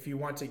 right? If you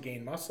want to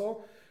gain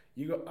muscle,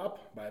 you go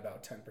up by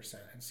about 10%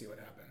 and see what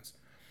happens.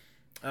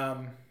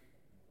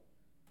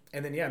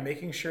 And then,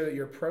 making sure that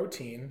your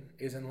protein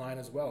is in line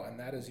as well. And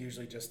that is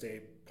usually just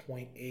a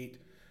 0.8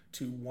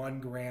 to 1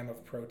 gram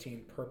of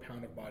protein per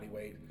pound of body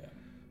weight. Yeah.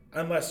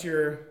 Unless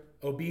you're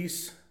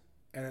obese,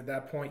 and at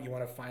that point, you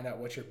want to find out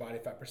what your body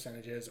fat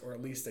percentage is, or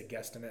at least a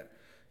guesstimate,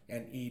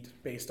 and eat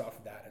based off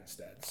of that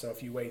instead. So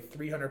if you weigh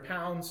 300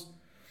 pounds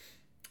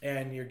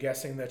and you're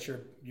guessing that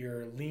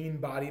your lean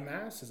body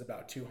mass is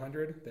about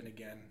 200, then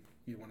again,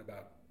 you want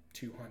about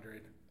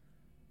 200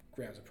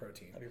 grams of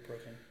protein. Of your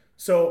protein.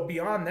 So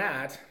beyond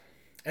that,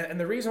 and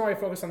the reason why I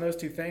focus on those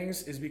two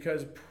things is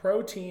because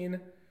protein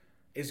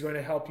is going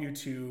to help you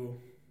to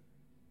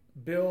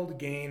build,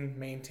 gain,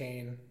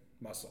 maintain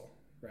muscle,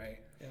 right?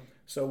 Yeah.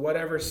 So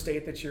whatever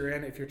state that you're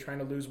in, if you're trying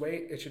to lose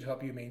weight, it should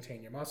help you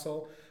maintain your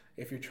muscle.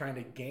 If you're trying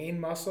to gain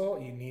muscle,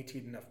 you need to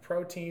eat enough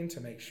protein to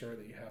make sure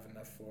that you have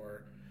enough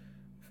for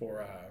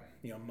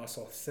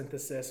muscle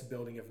synthesis,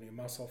 building of new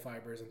muscle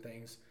fibers and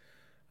things.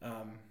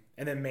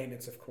 And then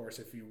maintenance, of course,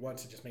 if you want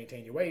to just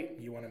maintain your weight,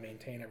 you want to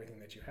maintain everything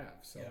that you have.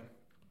 So. Yeah.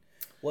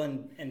 Well,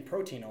 and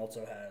protein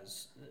also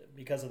has,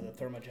 because of the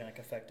thermogenic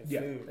effect of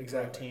food,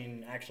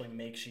 protein actually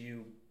makes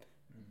you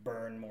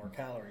burn more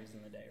calories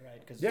in the day,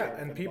 right?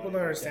 And people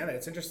don't understand that.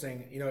 It's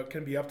interesting. It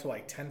can be up to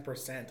like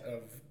 10%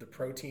 of the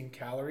protein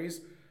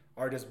calories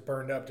are just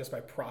burned up just by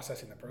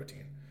processing the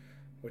protein,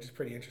 which is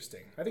pretty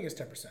interesting. I think it's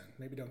 10%.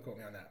 Maybe don't quote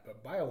me on that,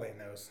 but BioLane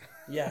knows.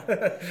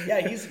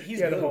 Yeah, he's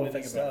good with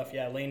his stuff.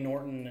 Yeah, Lane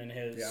Norton and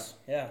his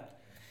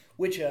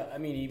which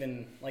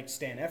even like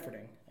Stan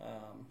Efferding,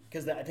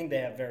 because I think they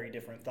have very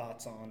different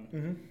thoughts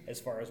on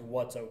as far as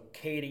what's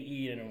okay to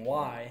eat and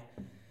why,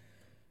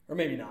 or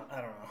maybe not.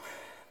 I don't know.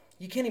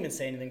 You can't even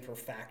say anything for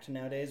fact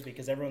nowadays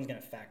because everyone's going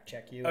to fact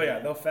check you. Oh yeah,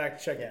 they'll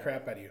fact check the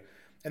crap out of you.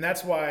 And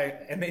that's why,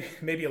 and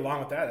maybe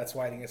along with that, that's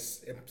why I think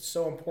it's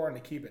so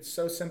important to keep it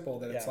so simple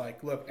that it's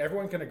like, look,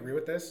 everyone can agree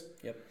with this.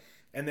 Yep.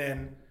 And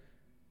then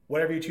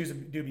whatever you choose to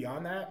do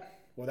beyond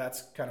that, well,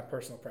 that's kind of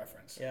personal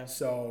preference. Yeah.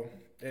 So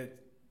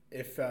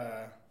if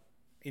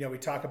we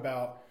talk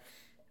about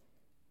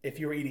if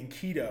you were eating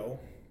keto,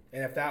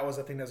 and if that was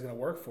the thing that's going to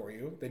work for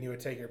you, then you would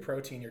take your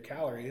protein, your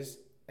calories,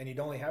 and you'd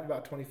only have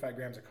about 25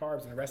 grams of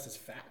carbs, and the rest is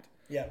fat.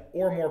 Yeah.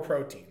 Or more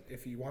protein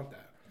if you want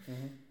that.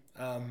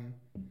 Mm-hmm.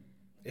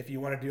 If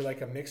you want to do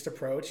like a mixed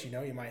approach,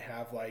 you might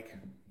have like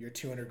your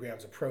 200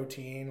 grams of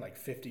protein, like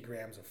 50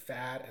 grams of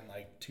fat, and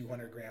like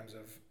 200 grams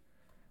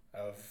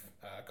of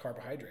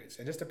carbohydrates.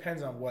 It just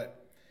depends on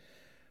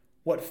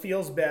what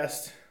feels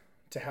best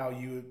to how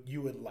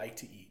you would like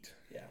to eat.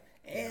 Yeah.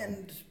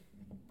 And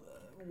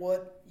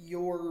what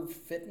your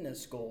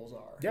fitness goals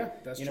are. Yeah,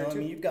 that's true too. I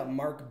mean, you've got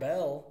Mark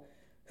Bell,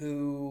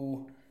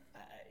 who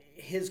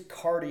his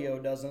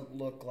cardio doesn't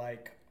look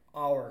like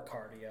our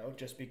cardio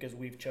just because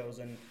we've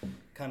chosen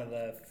kind of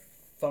the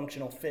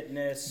functional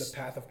fitness. The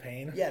path of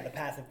pain. Yeah, the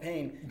path of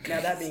pain.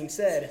 Now, that being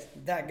said,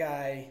 that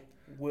guy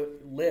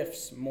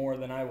lifts more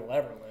than I will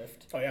ever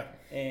lift. Oh, yeah.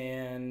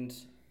 And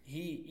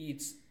he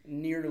eats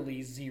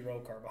nearly zero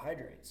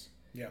carbohydrates.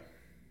 Yeah.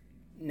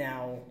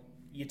 Now,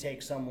 you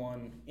take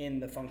someone in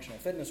the functional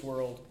fitness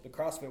world, the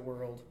CrossFit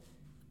world,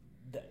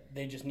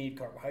 they just need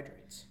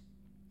carbohydrates.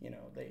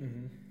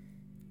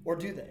 Or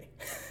do they?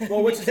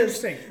 Well, which is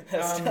interesting.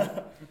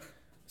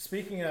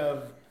 Speaking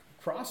of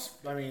whose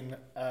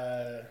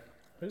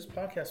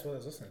podcast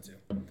was I listening to?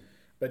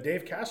 But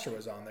Dave Castro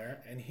was on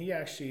there, and he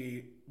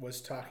actually was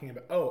talking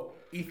about,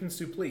 Ethan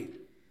Suplee.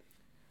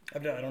 I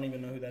don't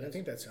even know who that is. I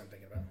think that's who I'm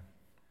thinking about.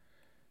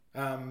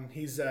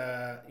 He's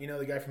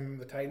the guy from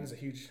the Titans, a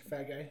huge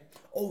fat guy.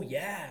 Oh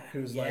yeah.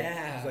 Who's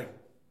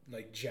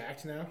like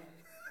jacked now.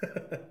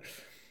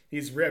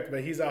 He's ripped,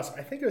 but he's awesome.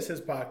 I think it was his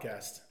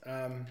podcast.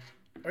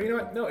 Or you know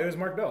what? No, it was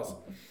Mark Bell's.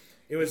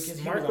 It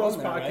was Mark Bell's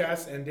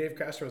podcast, right? And Dave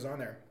Castro was on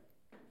there,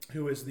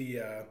 who is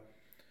the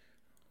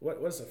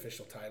what's the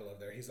official title of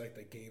there? He's like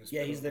the games.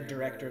 Yeah, he's the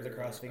director of the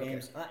CrossFit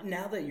Games.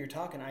 Now that you're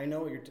talking, I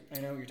know what you're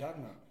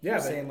talking about. Yeah,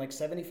 he's saying like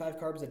 75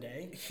 carbs a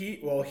day.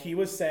 He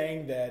was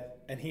saying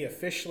that, and he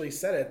officially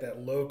said it,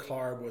 that low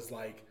carb was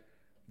like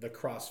the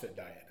CrossFit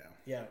diet now.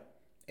 Yeah,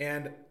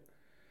 and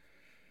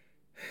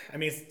I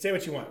mean, say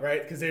what you want,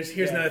 right? Because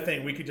here's another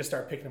thing. We could just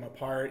start picking them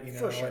apart,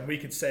 For sure. And we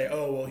could say,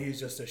 oh, well, he's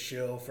just a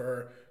shill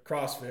for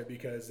CrossFit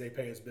because they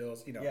pay his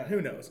bills,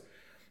 Who knows?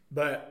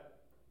 But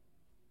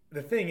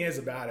the thing is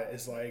about it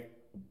is like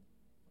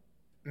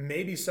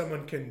maybe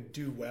someone can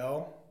do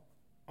well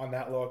on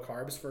that low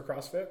carbs for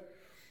CrossFit,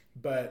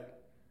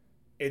 but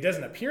it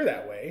doesn't appear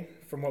that way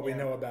from what we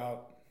know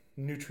about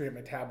nutrient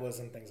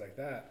metabolism, things like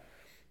that.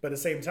 But at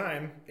the same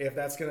time, if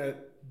that's going to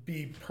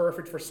be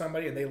perfect for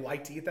somebody and they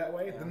like to eat that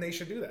way, then they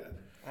should do that.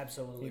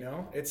 Absolutely.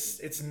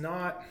 It's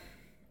not.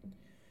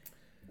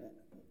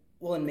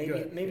 Well, and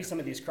maybe some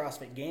of these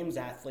CrossFit Games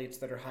athletes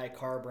that are high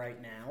carb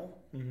right now,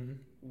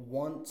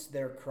 once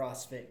their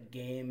CrossFit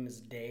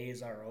Games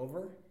days are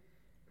over,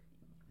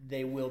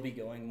 they will be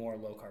going more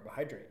low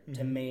carbohydrate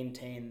to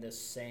maintain the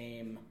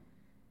same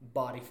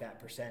body fat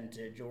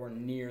percentage or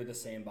near the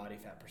same body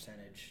fat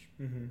percentage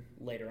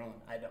later on.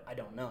 I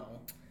don't know.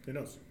 Who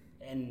knows?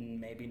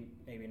 And maybe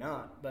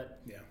not.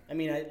 But yeah. I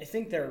mean, I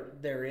think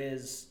there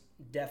is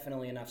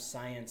definitely enough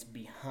science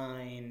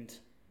behind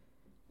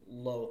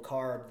low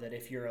carb that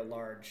if you're a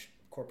large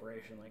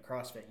corporation like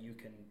CrossFit, you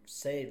can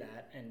say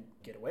that and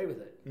get away with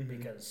it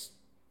because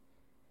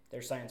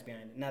there's science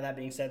behind it. Now, that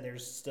being said,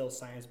 there's still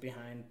science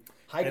behind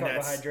high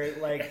carbohydrate,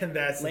 like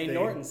Lane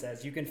Norton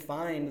says. You can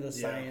find the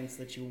science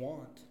that you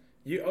want.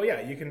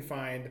 You can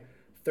find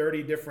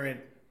 30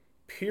 different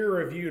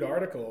peer-reviewed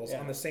articles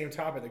on the same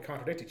topic that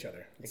contradict each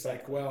other. It's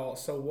like, well,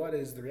 so what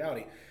is the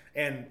reality?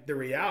 And the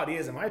reality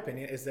is, in my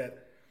opinion, is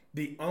that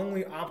the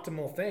only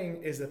optimal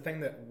thing is the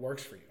thing that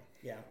works for you.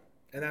 Yeah.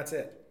 And that's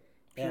it.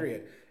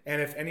 Period. Yeah.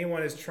 And if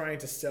anyone is trying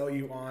to sell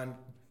you on,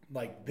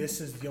 like,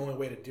 this is the only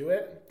way to do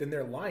it, then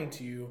they're lying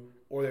to you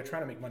or they're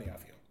trying to make money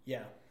off you.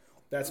 Yeah.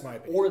 That's my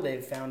opinion. Or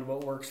they've found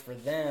what works for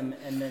them,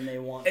 and then they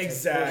want to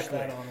push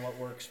that on what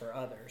works for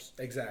others.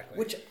 Exactly.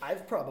 Which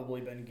I've probably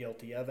been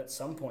guilty of at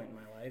some point in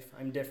my life.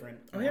 I'm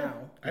different now. Yeah.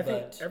 I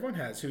think everyone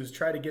has who's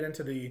tried to get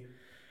into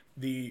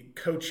the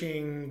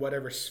coaching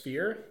whatever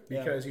sphere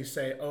because you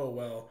say, oh,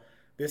 well,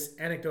 this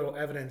anecdotal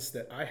evidence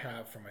that I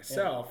have for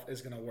myself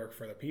is going to work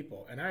for other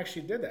people. And I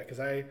actually did that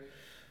because I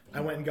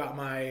went and got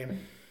my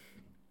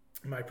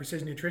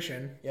precision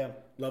nutrition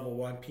level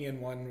 1,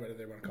 PN1, whatever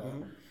they want to call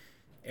it.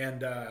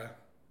 And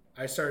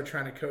I started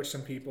trying to coach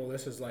some people.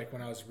 This is like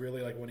when I was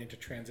really like wanting to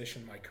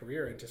transition my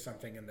career into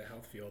something in the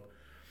health field.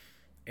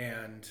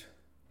 And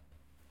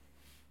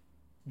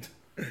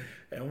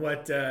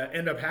what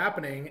ended up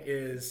happening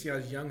is, I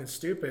was young and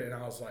stupid, and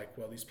I was like,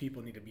 well, these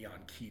people need to be on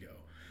keto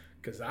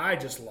because I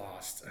just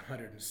lost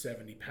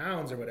 170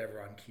 pounds or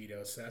whatever on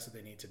keto, so that's what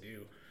they need to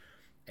do.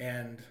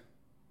 And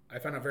I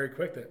found out very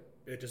quick that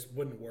it just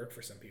wouldn't work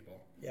for some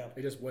people. Yeah.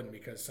 It just wouldn't,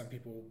 because some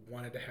people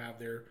wanted to have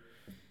their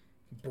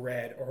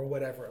bread or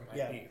whatever it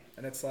might be.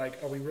 And it's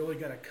like, are we really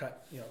going to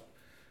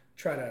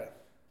try to,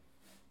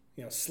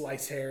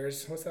 slice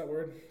hairs? What's that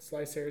word?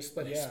 Slice hairs?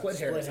 Split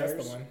hairs. That's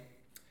the one.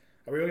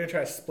 Are we really going to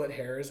try to split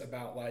hairs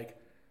about like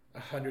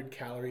 100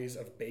 calories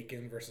of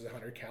bacon versus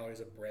 100 calories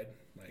of bread?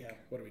 Like,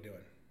 what are we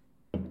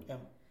doing? Yeah.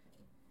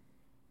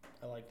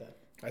 I like that.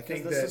 I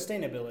think the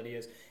sustainability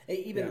is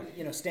even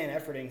Stan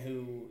Efferding,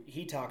 who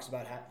he talks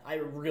about how I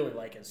really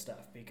like his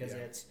stuff because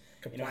it's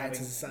compliance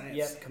is the science.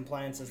 Yep,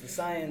 compliance is the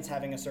science.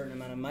 Having a certain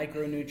amount of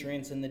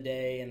micronutrients in the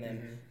day, and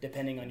then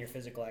depending on your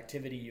physical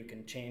activity, you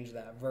can change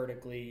that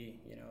vertically.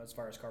 As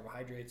far as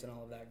carbohydrates and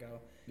all of that go.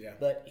 Yeah.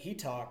 But he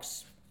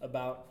talks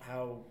about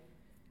how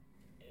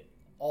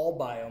all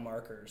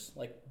biomarkers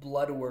like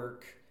blood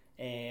work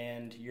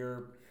and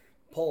your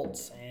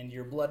pulse and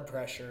your blood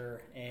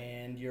pressure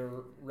and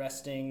your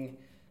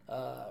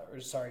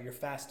your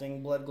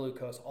fasting blood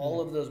glucose,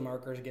 all of those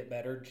markers get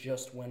better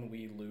just when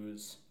we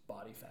lose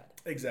body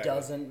fat. Exactly.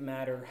 Doesn't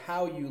matter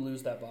how you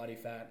lose that body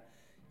fat,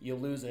 you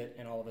lose it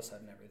and all of a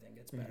sudden everything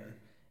gets better.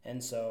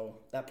 And so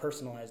that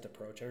personalized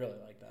approach, I really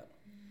like that.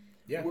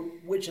 Yeah.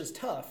 Which is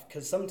tough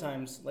because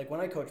sometimes, like when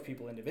I coach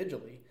people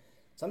individually,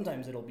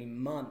 sometimes it'll be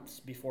months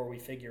before we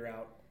figure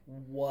out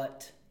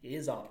what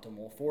is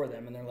optimal for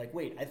them. And they're like,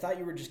 wait, I thought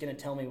you were just going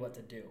to tell me what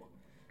to do.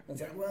 And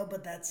it's like, well,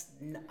 but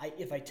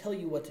if I tell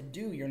you what to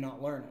do, you're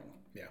not learning.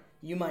 Yeah.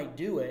 You might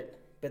do it,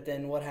 but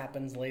then what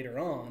happens later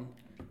on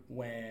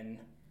when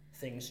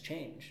things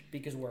change?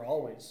 Because we're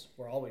always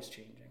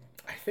changing.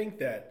 I think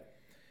that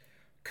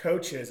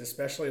coaches,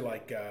 especially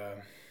like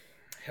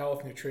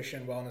health,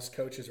 nutrition, wellness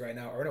coaches right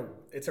now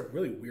it's a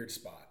really weird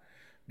spot,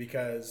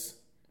 because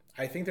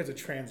I think there's a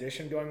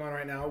transition going on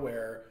right now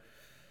where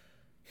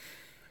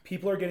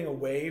people are getting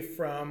away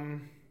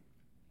from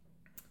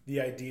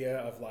the idea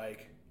of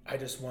like, I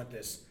just want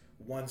this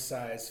one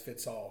size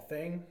fits all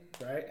thing,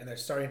 right? And they're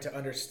starting to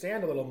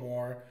understand a little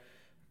more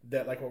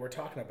that, like what we're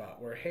talking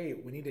about, where, hey,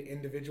 we need to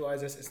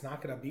individualize this. It's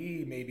not going to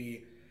be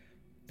maybe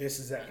this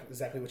is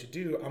exactly what you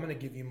do. I'm going to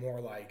give you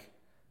more like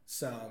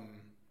some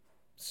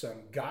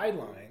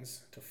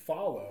guidelines to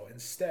follow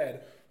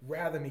instead,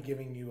 rather than me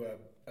giving you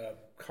a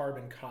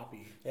carbon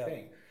copy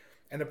thing.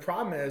 And the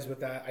problem is with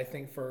that, I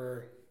think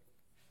for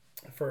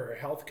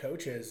health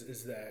coaches,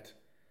 is that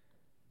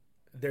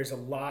there's a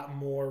lot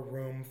more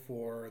room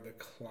for the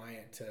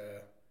client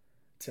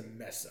to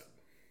mess up,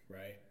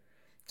 right?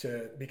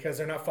 Because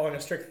they're not following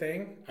a strict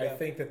thing. I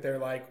think that they're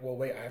like, well,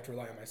 wait, I have to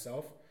rely on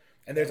myself.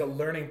 And there's a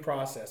learning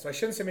process. So I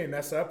shouldn't say maybe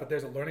mess up, but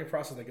there's a learning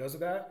process that goes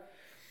with that.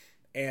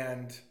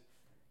 And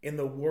in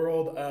the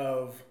world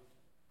of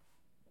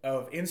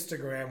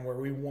Instagram, where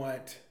we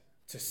want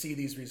to see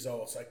these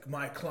results, like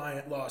my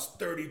client lost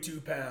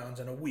 32 pounds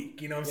in a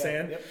week, you know what I'm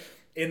saying? Yep.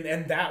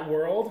 In that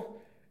world,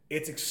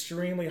 it's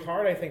extremely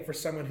hard, I think, for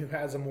someone who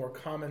has a more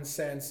common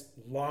sense,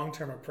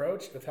 long-term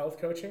approach with health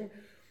coaching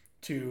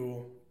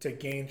to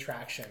gain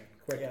traction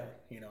quicker,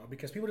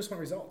 because people just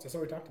want results. That's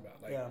what we talked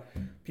about. Like,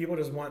 people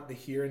just want the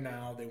here and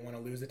now. They want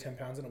to lose the 10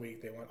 pounds in a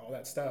week. They want all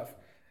that stuff.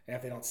 And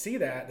if they don't see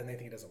that, then they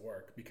think it doesn't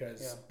work,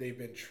 because they've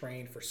been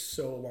trained for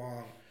so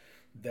long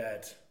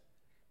that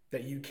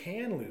you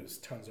can lose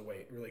tons of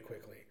weight really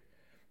quickly.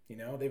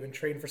 They've been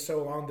trained for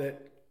so long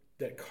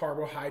that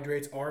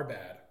carbohydrates are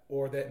bad,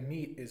 or that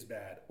meat is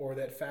bad, or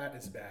that fat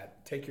is bad.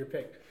 Take your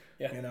pick.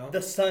 Yeah.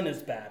 The sun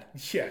is bad.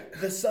 Yeah.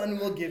 The sun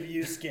will give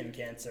you skin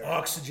cancer.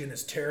 Oxygen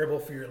is terrible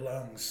for your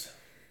lungs.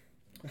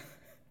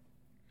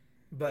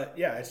 But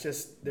yeah, it's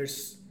just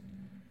there's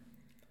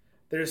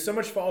so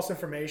much false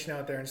information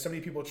out there, and so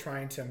many people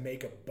trying to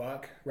make a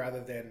buck rather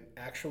than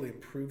actually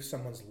improve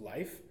someone's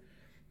life,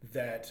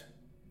 that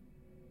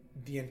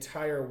the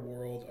entire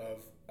world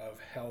of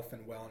health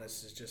and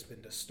wellness has just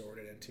been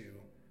distorted into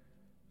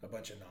a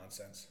bunch of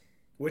nonsense,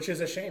 which is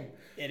a shame.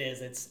 It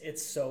is.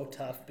 It's so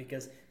tough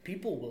because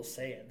people will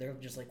say it. They're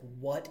just like,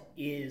 what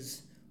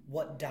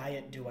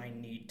diet do I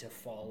need to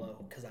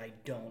follow? Because I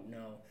don't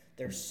know.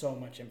 There's so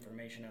much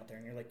information out there.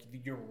 And you're like,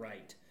 you're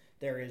right.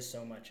 There is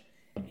so much.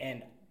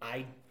 And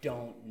I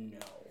don't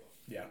know.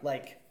 Yeah.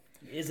 Like,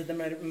 is it the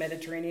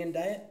Mediterranean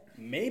diet?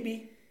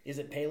 Maybe. Is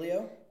it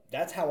paleo?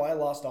 That's how I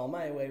lost all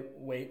my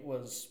weight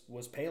was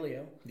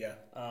paleo. Yeah.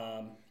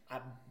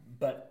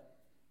 But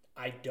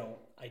I don't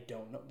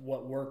know.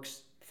 What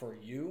works for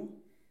you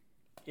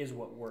is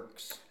what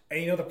works.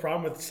 And the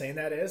problem with saying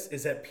that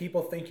is that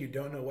people think you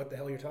don't know what the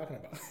hell you're talking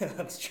about.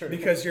 That's true.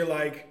 Because you're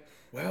like,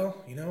 well,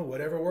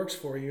 whatever works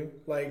for you.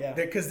 Like,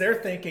 because they're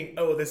thinking,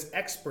 oh, this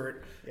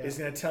expert is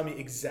going to tell me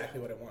exactly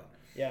what I want.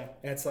 Yeah.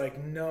 And it's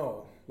like,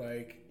 no.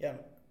 Like,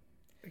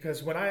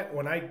 because when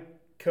I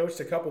coached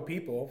a couple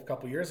people a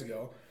couple years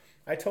ago,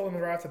 I told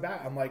them right off the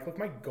bat, I'm like, look,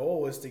 my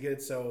goal is to get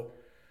it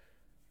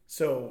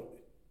so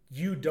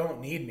you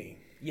don't need me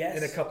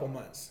in a couple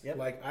months. Yep.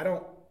 Like, I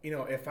don't,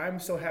 if I'm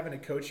still having to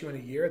coach you in a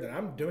year, then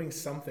I'm doing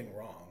something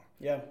wrong.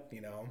 Yeah.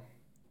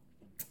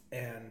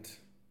 And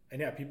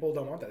yeah, people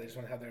don't want that. They just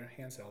want to have their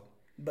hands held.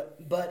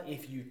 But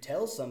if you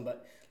tell somebody,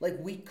 like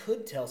we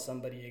could tell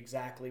somebody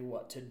exactly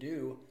what to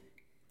do,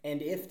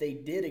 and if they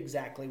did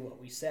exactly what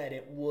we said,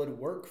 it would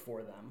work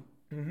for them.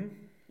 Mm-hmm.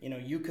 You know,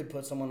 you could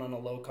put someone on a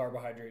low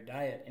carbohydrate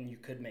diet and you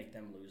could make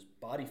them lose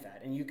body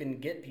fat. And you can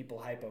get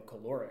people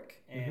hypocaloric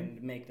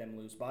and make them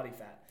lose body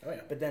fat. Oh,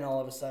 yeah. But then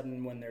all of a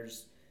sudden when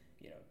there's,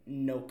 you know,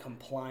 no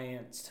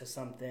compliance to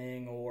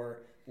something,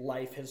 or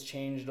life has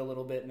changed a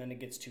little bit and then it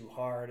gets too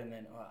hard, and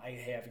then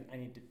I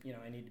need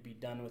to be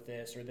done with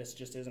this, or this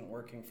just isn't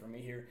working for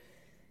me here.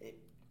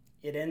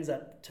 It ends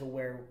up to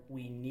where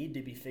we need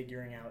to be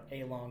figuring out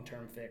a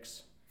long-term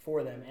fix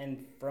for them,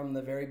 and from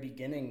the very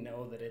beginning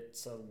know that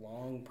it's a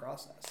long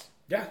process.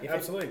 Yeah,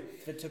 absolutely.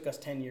 If it took us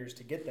 10 years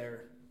to get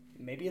there,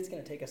 maybe it's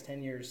going to take us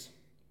 10 years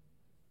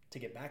to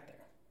get back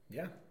there.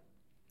 Yeah,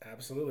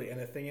 absolutely. And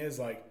the thing is,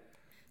 like,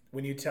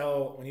 when you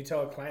tell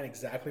a client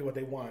exactly what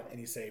they want and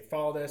you say,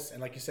 follow this,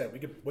 and like you said, we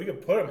could put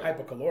them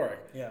hypocaloric.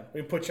 Yeah. We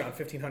can put you on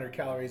 1,500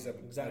 calories a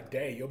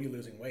day. You'll be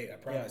losing weight, I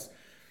promise. Yeah.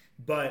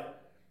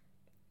 But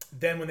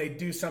then when they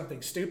do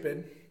something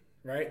stupid,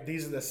 right?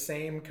 These are the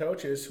same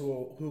coaches who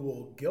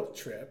will guilt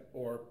trip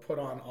or put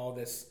on all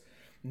this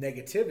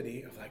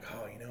negativity of like,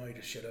 oh, you know, you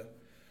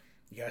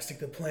gotta stick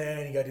to the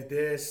plan, you gotta do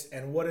this.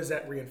 And what does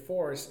that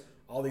reinforce?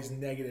 All these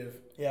negative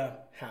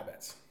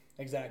habits.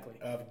 Exactly.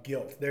 Of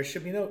guilt. There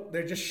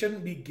just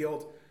shouldn't be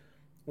guilt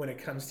when it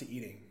comes to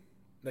eating.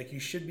 Like, you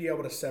should be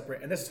able to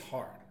separate, and this is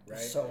hard, right?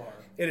 It's so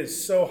hard. It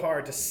is so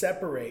hard to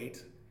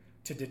separate,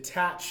 to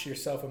detach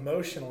yourself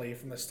emotionally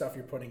from the stuff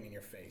you're putting in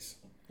your face.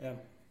 Yeah.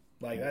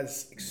 Like,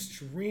 that's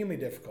extremely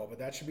difficult, but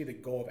that should be the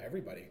goal of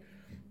everybody.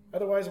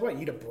 Otherwise, what?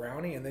 You eat a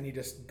brownie and then you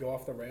just go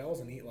off the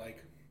rails and eat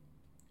like...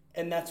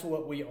 And that's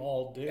what we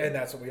all do.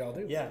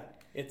 Yeah.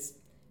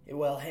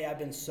 Well, hey, I've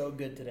been so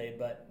good today,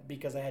 but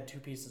because I had 2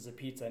 pieces of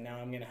pizza, now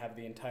I'm going to have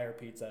the entire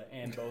pizza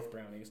and both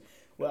brownies.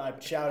 Well, I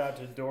shout out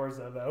to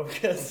Dorza, though,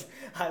 because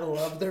I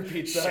love their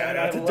pizza. Shout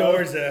out to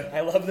Dorza.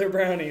 I love their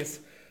brownies.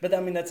 But,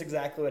 I mean, that's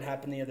exactly what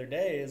happened the other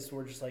day is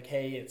we're just like,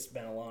 hey, it's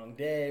been a long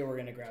day. We're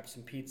going to grab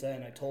some pizza.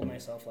 And I told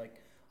myself,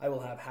 like, I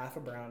will have half a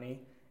brownie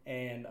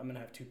and I'm going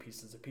to have 2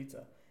 pieces of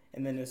pizza.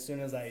 And then as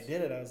soon as I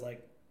did it, I was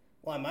like,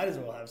 well, I might as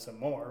well have some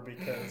more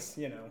because,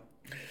 you know,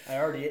 I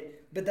already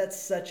ate. But that's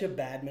such a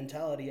bad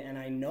mentality, and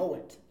I know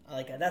it.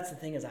 Like, that's the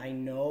thing is I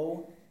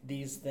know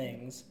these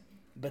things,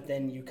 but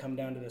then you come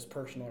down to this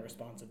personal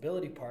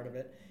responsibility part of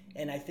it.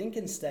 And I think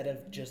instead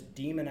of just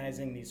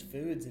demonizing these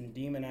foods and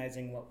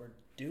demonizing what we're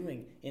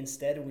doing,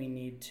 instead we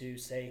need to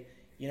say,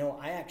 you know,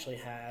 I actually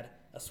had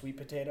a sweet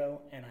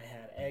potato and I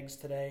had eggs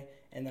today,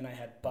 and then I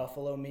had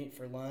buffalo meat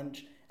for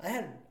lunch. I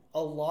had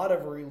a lot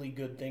of really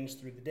good things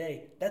through the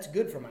day. That's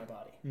good for my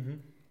body. Mm-hmm.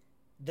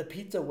 The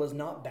pizza was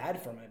not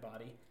bad for my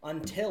body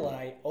until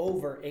I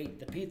overate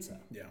the pizza.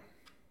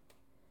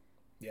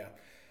 Yeah.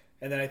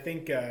 And then I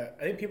think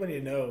people need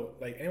to know,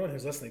 like, anyone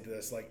who's listening to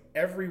this, like,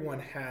 everyone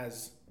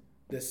has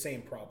this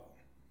same problem.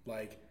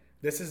 Like,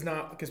 this is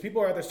not, because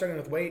people are out there struggling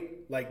with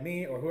weight like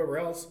me or whoever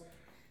else.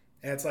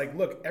 And it's like,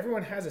 look,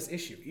 everyone has this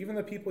issue. Even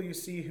the people you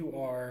see who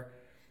are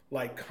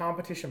like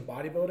competition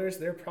bodybuilders,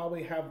 they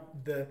probably have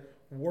the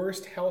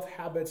worst health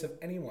habits of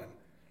anyone.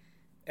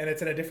 And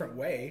it's in a different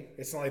way.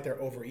 It's not like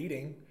they're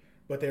overeating,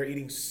 but they're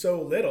eating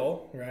so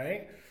little,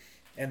 right?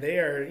 And they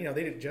are, you know,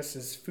 they're just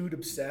as food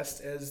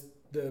obsessed as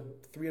the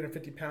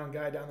 350-pound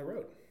guy down the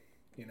road,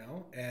 you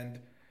know? And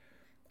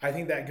I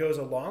think that goes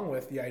along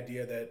with the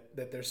idea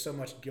that there's so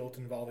much guilt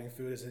involving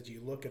food, is that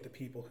you look at the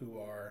people who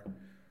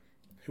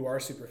are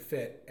super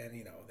fit and,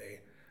 you know,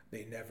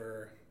 they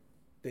never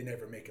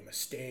make a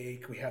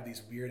mistake. We have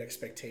these weird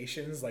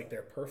expectations like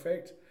they're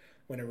perfect,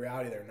 when in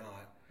reality they're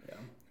not. Yeah.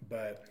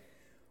 But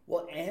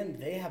well, and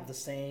they have the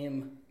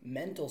same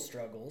mental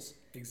struggles.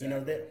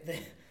 Exactly. You know,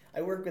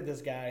 I work with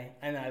this guy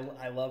and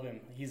I love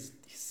him. He's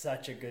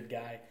such a good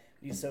guy.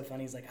 He's so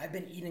funny. He's like, I've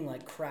been eating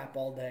like crap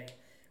all day.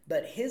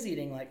 But his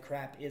eating like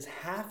crap is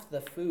half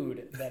the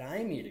food that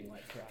I'm eating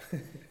like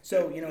crap.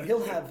 So, you know,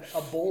 he'll have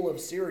a bowl of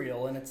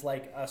cereal and it's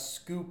like a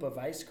scoop of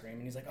ice cream.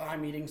 And he's like, oh,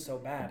 I'm eating so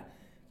bad.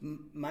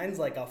 Mine's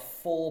like a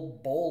full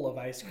bowl of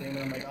ice cream. And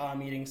I'm like, oh,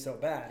 I'm eating so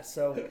bad.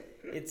 So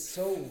it's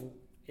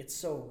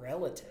so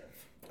relative.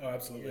 Oh,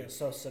 absolutely. It's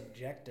so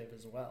subjective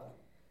as well.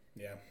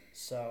 Yeah.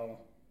 So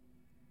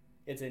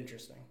it's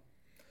interesting.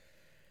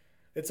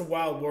 It's a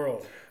wild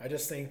world. I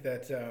just think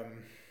that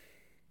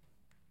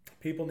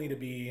people need to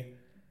be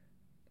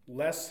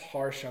less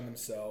harsh on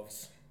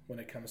themselves when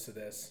it comes to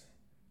this.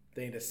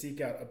 They need to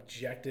seek out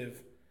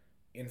objective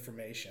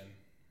information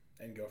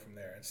and go from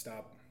there, and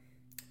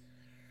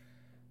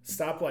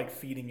stop like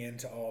feeding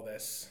into all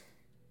this,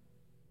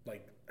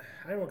 like,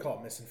 I don't want to call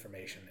it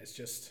misinformation. It's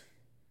just,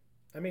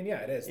 I mean, yeah,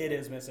 it is. It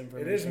is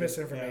misinformation. It is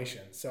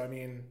misinformation. Yeah. So, I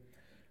mean,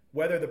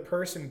 whether the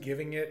person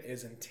giving it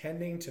is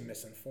intending to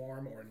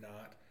misinform or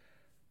not,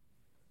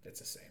 it's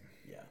the same.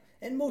 Yeah.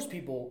 And most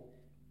people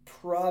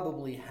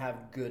probably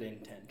have good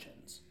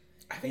intentions.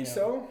 I think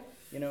so.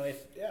 You know,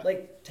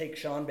 like, take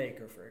Sean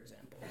Baker, for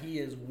example. He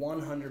is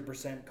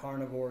 100%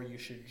 carnivore. You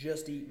should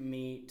just eat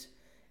meat,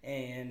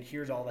 and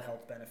here's all the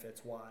health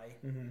benefits why.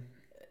 Mm-hmm.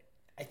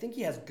 I think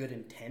he has good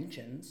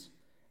intentions.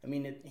 I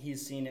mean,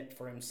 he's seen it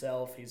for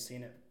himself. He's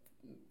seen it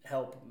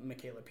help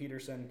Michaela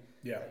Peterson.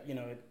 Yeah.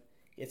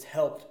 It's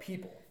helped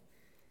people.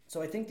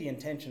 So I think the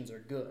intentions are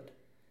good.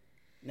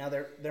 Now,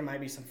 there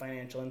might be some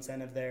financial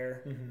incentive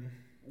there,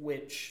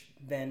 which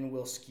then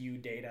will skew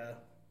data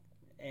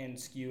and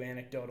skew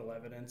anecdotal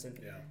evidence.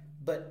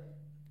 But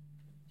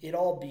it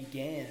all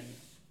began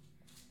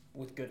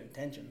with good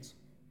intentions.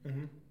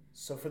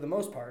 So for the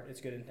most part,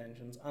 it's good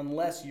intentions,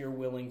 unless you're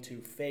willing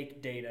to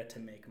fake data to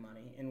make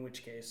money, in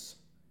which case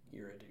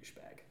you're a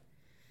douchebag.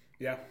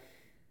 Yeah,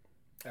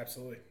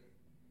 absolutely.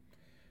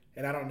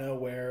 And I don't know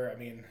where, I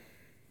mean,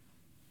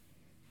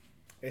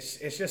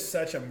 it's just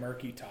such a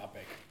murky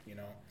topic,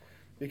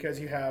 because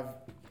you have,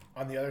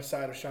 on the other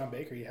side of Shawn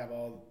Baker, you have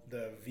all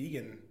the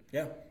vegan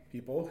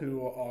people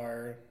who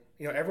are,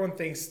 everyone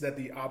thinks that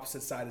the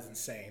opposite side is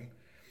insane.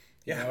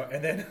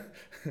 And then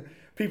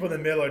people in the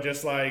middle are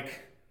just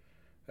like,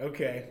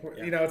 okay,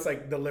 it's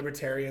like the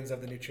libertarians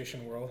of the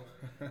nutrition world.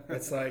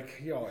 It's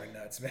like, y'all are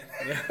nuts,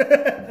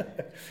 man.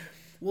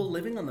 Well,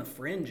 living on the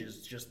fringe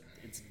is just,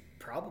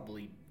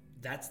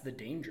 that's the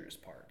dangerous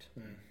part.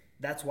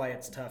 That's why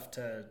it's tough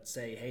to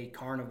say, hey,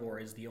 carnivore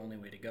is the only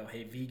way to go.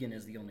 Hey, vegan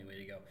is the only way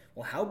to go.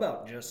 Well, how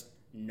about just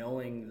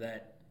knowing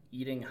that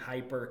eating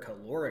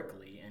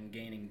hypercalorically and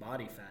gaining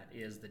body fat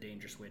is the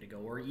dangerous way to go,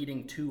 or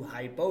eating too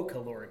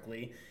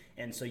hypocalorically,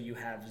 and so you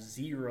have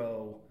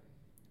zero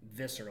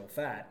visceral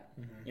fat.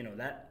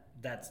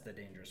 That's the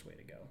dangerous way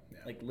to go.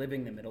 Like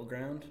living the middle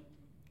ground,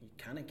 you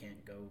kind of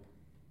can't go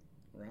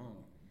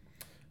wrong.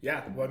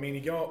 Yeah, well, I mean,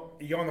 you go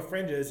on the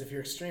fringes. If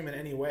you're extreme in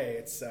any way,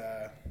 it's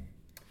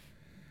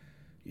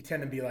you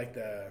tend to be like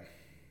the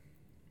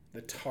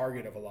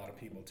target of a lot of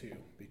people too,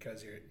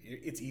 because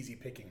it's easy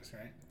pickings,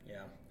 right?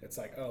 Yeah. It's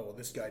like, oh, well,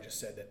 this guy just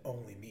said that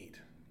only meat.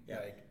 Yeah.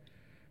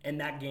 And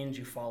that gains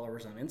you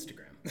followers on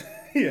Instagram.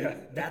 Yeah.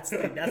 That's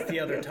the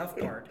other tough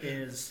part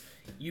is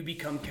you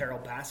become Carol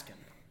Baskin.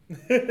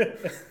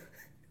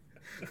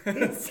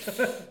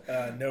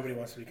 Nobody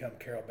wants to become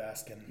Carol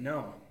Baskin.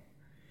 No.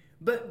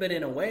 But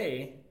in a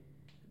way,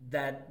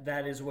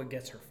 that is what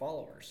gets her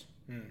followers.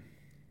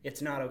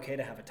 It's not okay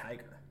to have a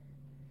tiger.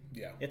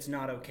 Yeah. It's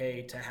not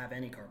okay to have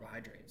any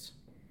carbohydrates.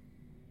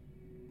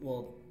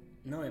 Well,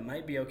 no, it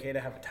might be okay to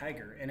have a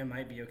tiger, and it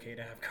might be okay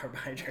to have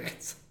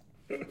carbohydrates.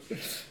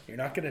 You're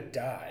not going to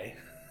die.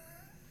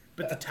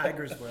 But the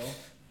tigers will.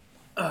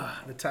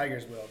 The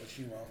tigers will, but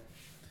you won't.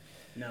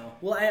 No.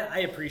 Well,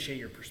 I appreciate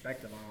your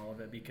perspective on all of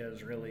it,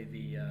 because really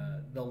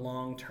the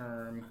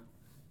long-term,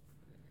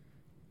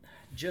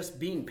 just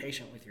being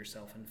patient with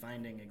yourself and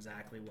finding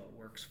exactly what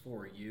works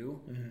for you,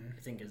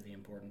 I think is the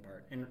important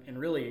part. And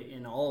really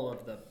in all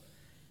of the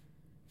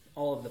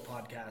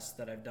podcasts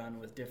that I've done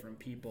with different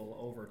people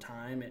over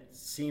time, it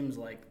seems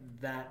like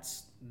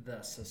that's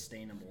the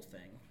sustainable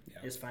thing,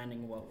 is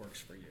finding what works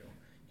for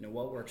you.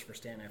 What works for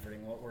Stan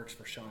Efferding, what works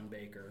for Shawn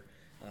Baker,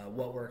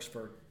 what works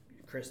for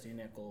Christy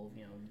Nickel,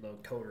 the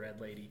Code Red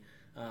lady.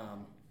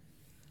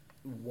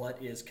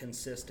 What is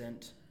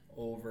consistent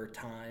over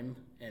time,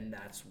 and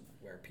that's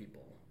where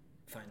people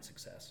find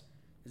success,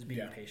 is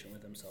being patient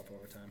with themselves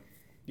over time.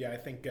 Yeah, I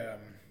think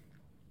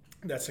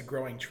that's a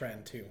growing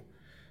trend too.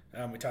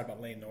 We talked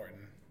about Lane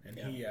Norton, and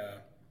he, I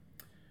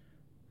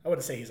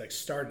wouldn't say he's like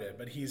started it,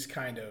 but he's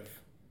kind of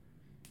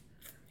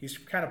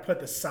put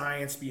the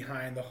science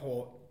behind the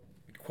whole,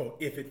 quote,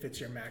 if it fits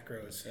your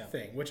macros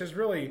thing, which is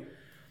really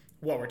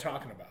what we're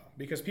talking about.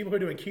 Because people who are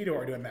doing keto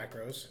are doing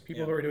macros.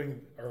 People who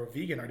are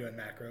vegan are doing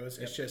macros.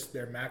 It's just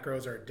their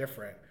macros are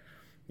different.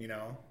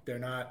 They're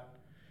not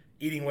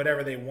eating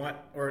whatever they want,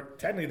 or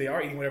technically they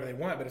are eating whatever they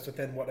want, but it's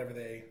within whatever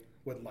they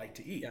would like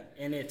to eat. Yeah,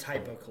 and it's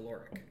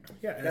hypocaloric.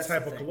 Yeah, and it's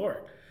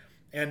hypocaloric.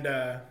 And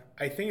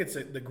I think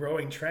the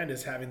growing trend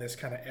is having this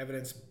kind of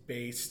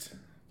evidence-based,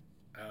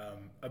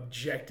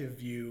 objective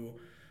view,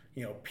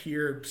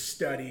 peer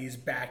studies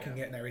backing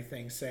it and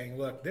everything, saying,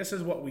 look, this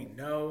is what we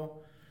know,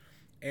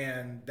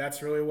 and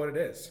that's really what it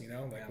is.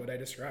 What I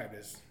described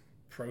is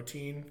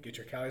protein, get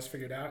your calories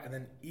figured out, and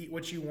then eat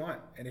what you want.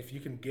 And if you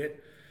can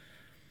get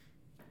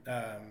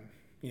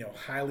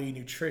highly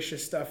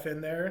nutritious stuff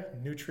in there,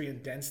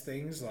 nutrient dense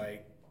things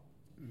like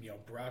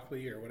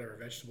broccoli or whatever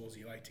vegetables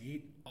you like to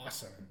eat,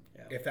 awesome.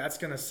 If that's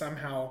going to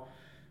somehow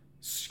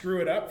screw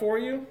it up for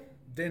you,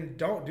 then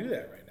don't do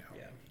that right now.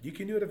 You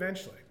can do it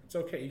eventually. It's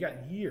okay. You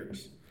got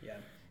years.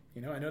 I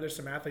know there's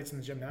some athletes in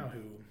the gym now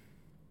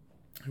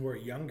who are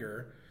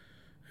younger,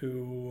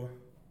 who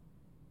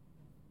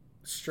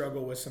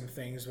struggle with some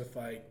things with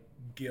like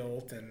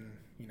guilt and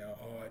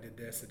I did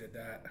this, I did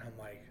that. And I'm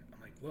like,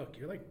 look,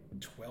 you're like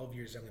 12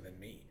 years younger than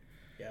me.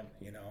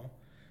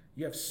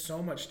 You have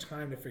so much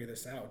time to figure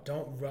this out.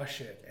 Don't rush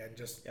it and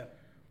just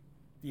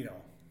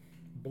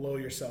blow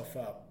yourself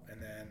up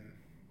and then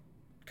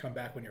come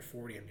back when you're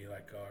 40 and be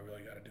like, oh, I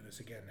really got to do this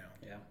again now.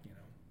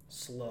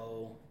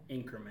 Slow,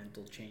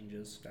 incremental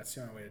changes. That's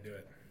the only way to do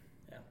it.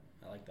 Yeah,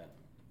 I like that.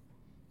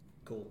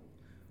 Cool.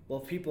 Well,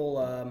 if people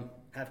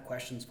have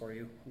questions for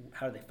you,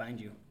 how do they find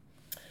you?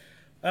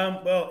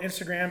 Well,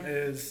 Instagram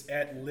is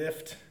at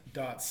lift.sing.eat.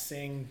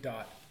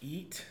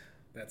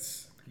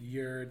 That's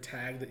your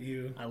tag that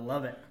you... I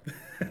love it.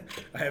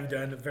 I have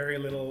done very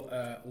little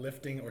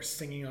lifting or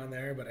singing on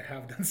there, but I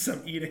have done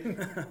some eating.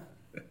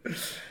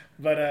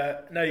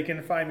 But no, you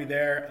can find me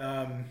there.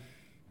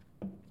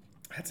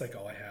 That's like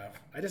all I have.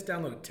 I just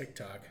downloaded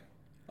TikTok.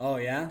 Oh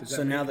yeah. Does that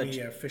So make now that me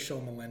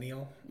official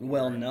millennial?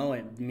 well, no,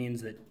 it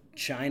means that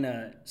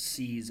China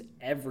sees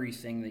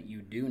everything that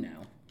you do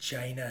now.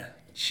 China.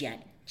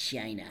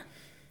 China.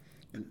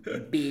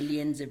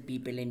 Billions of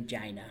people in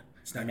China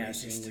not are now racist.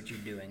 seeing what you're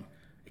doing.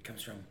 It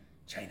comes from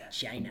China.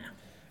 China.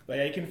 But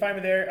yeah, you can find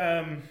me there.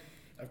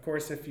 Of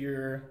course, if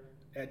you're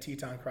at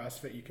Teton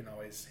CrossFit, you can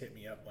always hit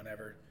me up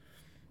whenever.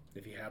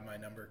 If you have my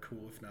number,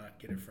 cool. If not,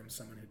 get it from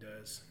someone who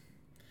does.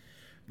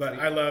 But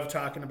I love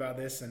talking about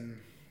this and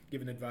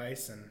giving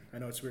advice. And I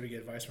know it's weird to get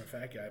advice from a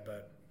fat guy,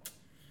 but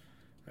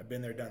I've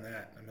been there, done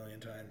that a million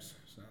times.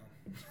 So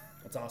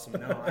That's awesome.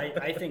 No,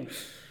 I think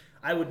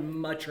I would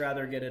much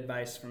rather get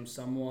advice from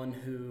someone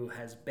who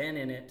has been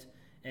in it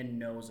and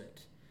knows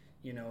it.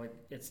 You know,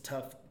 it's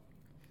tough.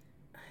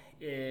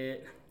 I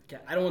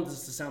don't want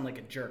this to sound like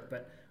a jerk,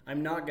 but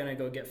I'm not going to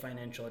go get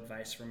financial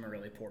advice from a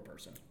really poor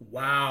person.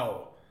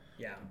 wow.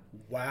 Yeah.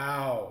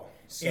 Wow.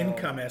 So-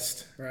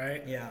 Incomist,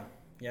 right? Yeah.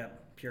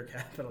 Pure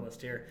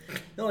capitalist here.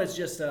 No, it's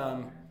just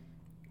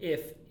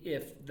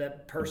if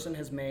that person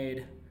has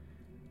made,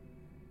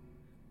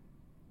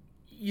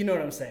 you know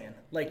what I'm saying?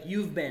 Like,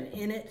 you've been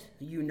in it,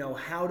 you know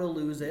how to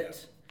lose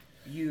it,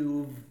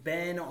 you've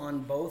been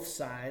on both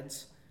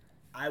sides.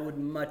 I would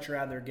much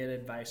rather get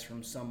advice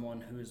from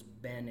someone who's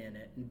been in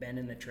it and been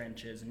in the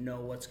trenches, know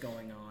what's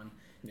going on,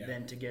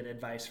 than to get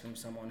advice from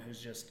someone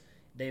who's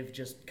they've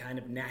just kind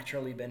of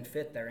naturally been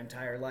fit their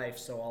entire life,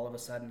 so all of a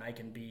sudden I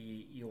can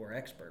be your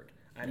expert.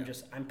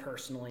 I'm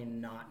personally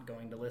not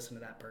going to listen to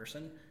that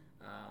person.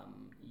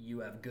 You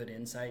have good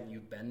insight and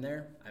you've been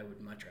there. I would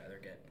much rather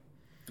get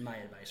my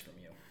advice from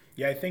you.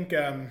 Yeah, I think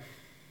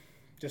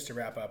just to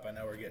wrap up, I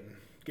know we're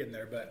getting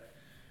there, but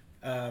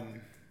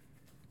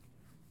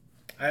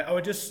I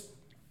would just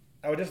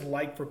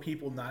like for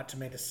people not to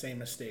make the same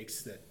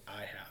mistakes that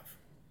I have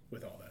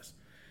with all this.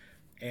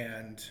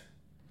 And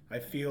I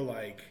feel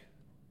like,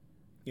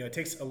 you know,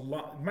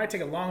 it might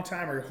take a long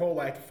time or your whole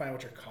life to find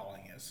what your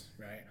calling is,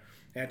 right?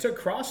 And it took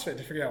CrossFit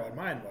to figure out what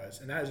mine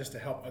was, and that is just to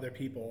help other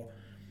people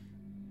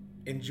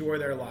enjoy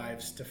their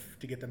lives,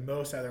 to get the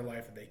most out of their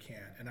life that they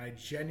can. And I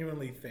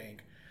genuinely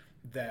think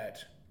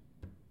that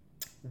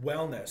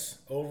wellness,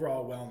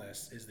 overall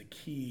wellness, is the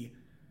key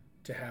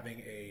to having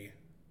a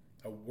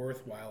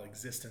worthwhile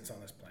existence on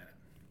this planet.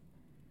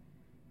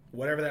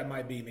 Whatever that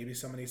might be. Maybe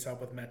someone needs help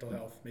with mental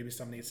health. Maybe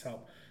someone needs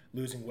help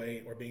losing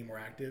weight or being more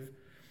active.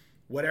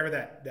 Whatever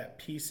that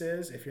piece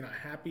is, if you're not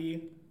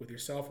happy with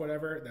yourself,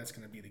 whatever, that's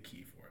going to be the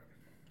key for it,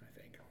 I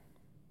think.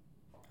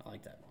 I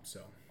like that.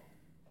 So,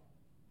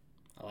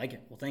 I like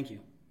it. Well, thank you.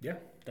 yeah.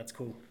 That's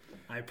cool.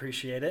 I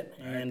appreciate it.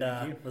 right, And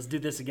thank you. let's do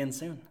this again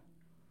soon.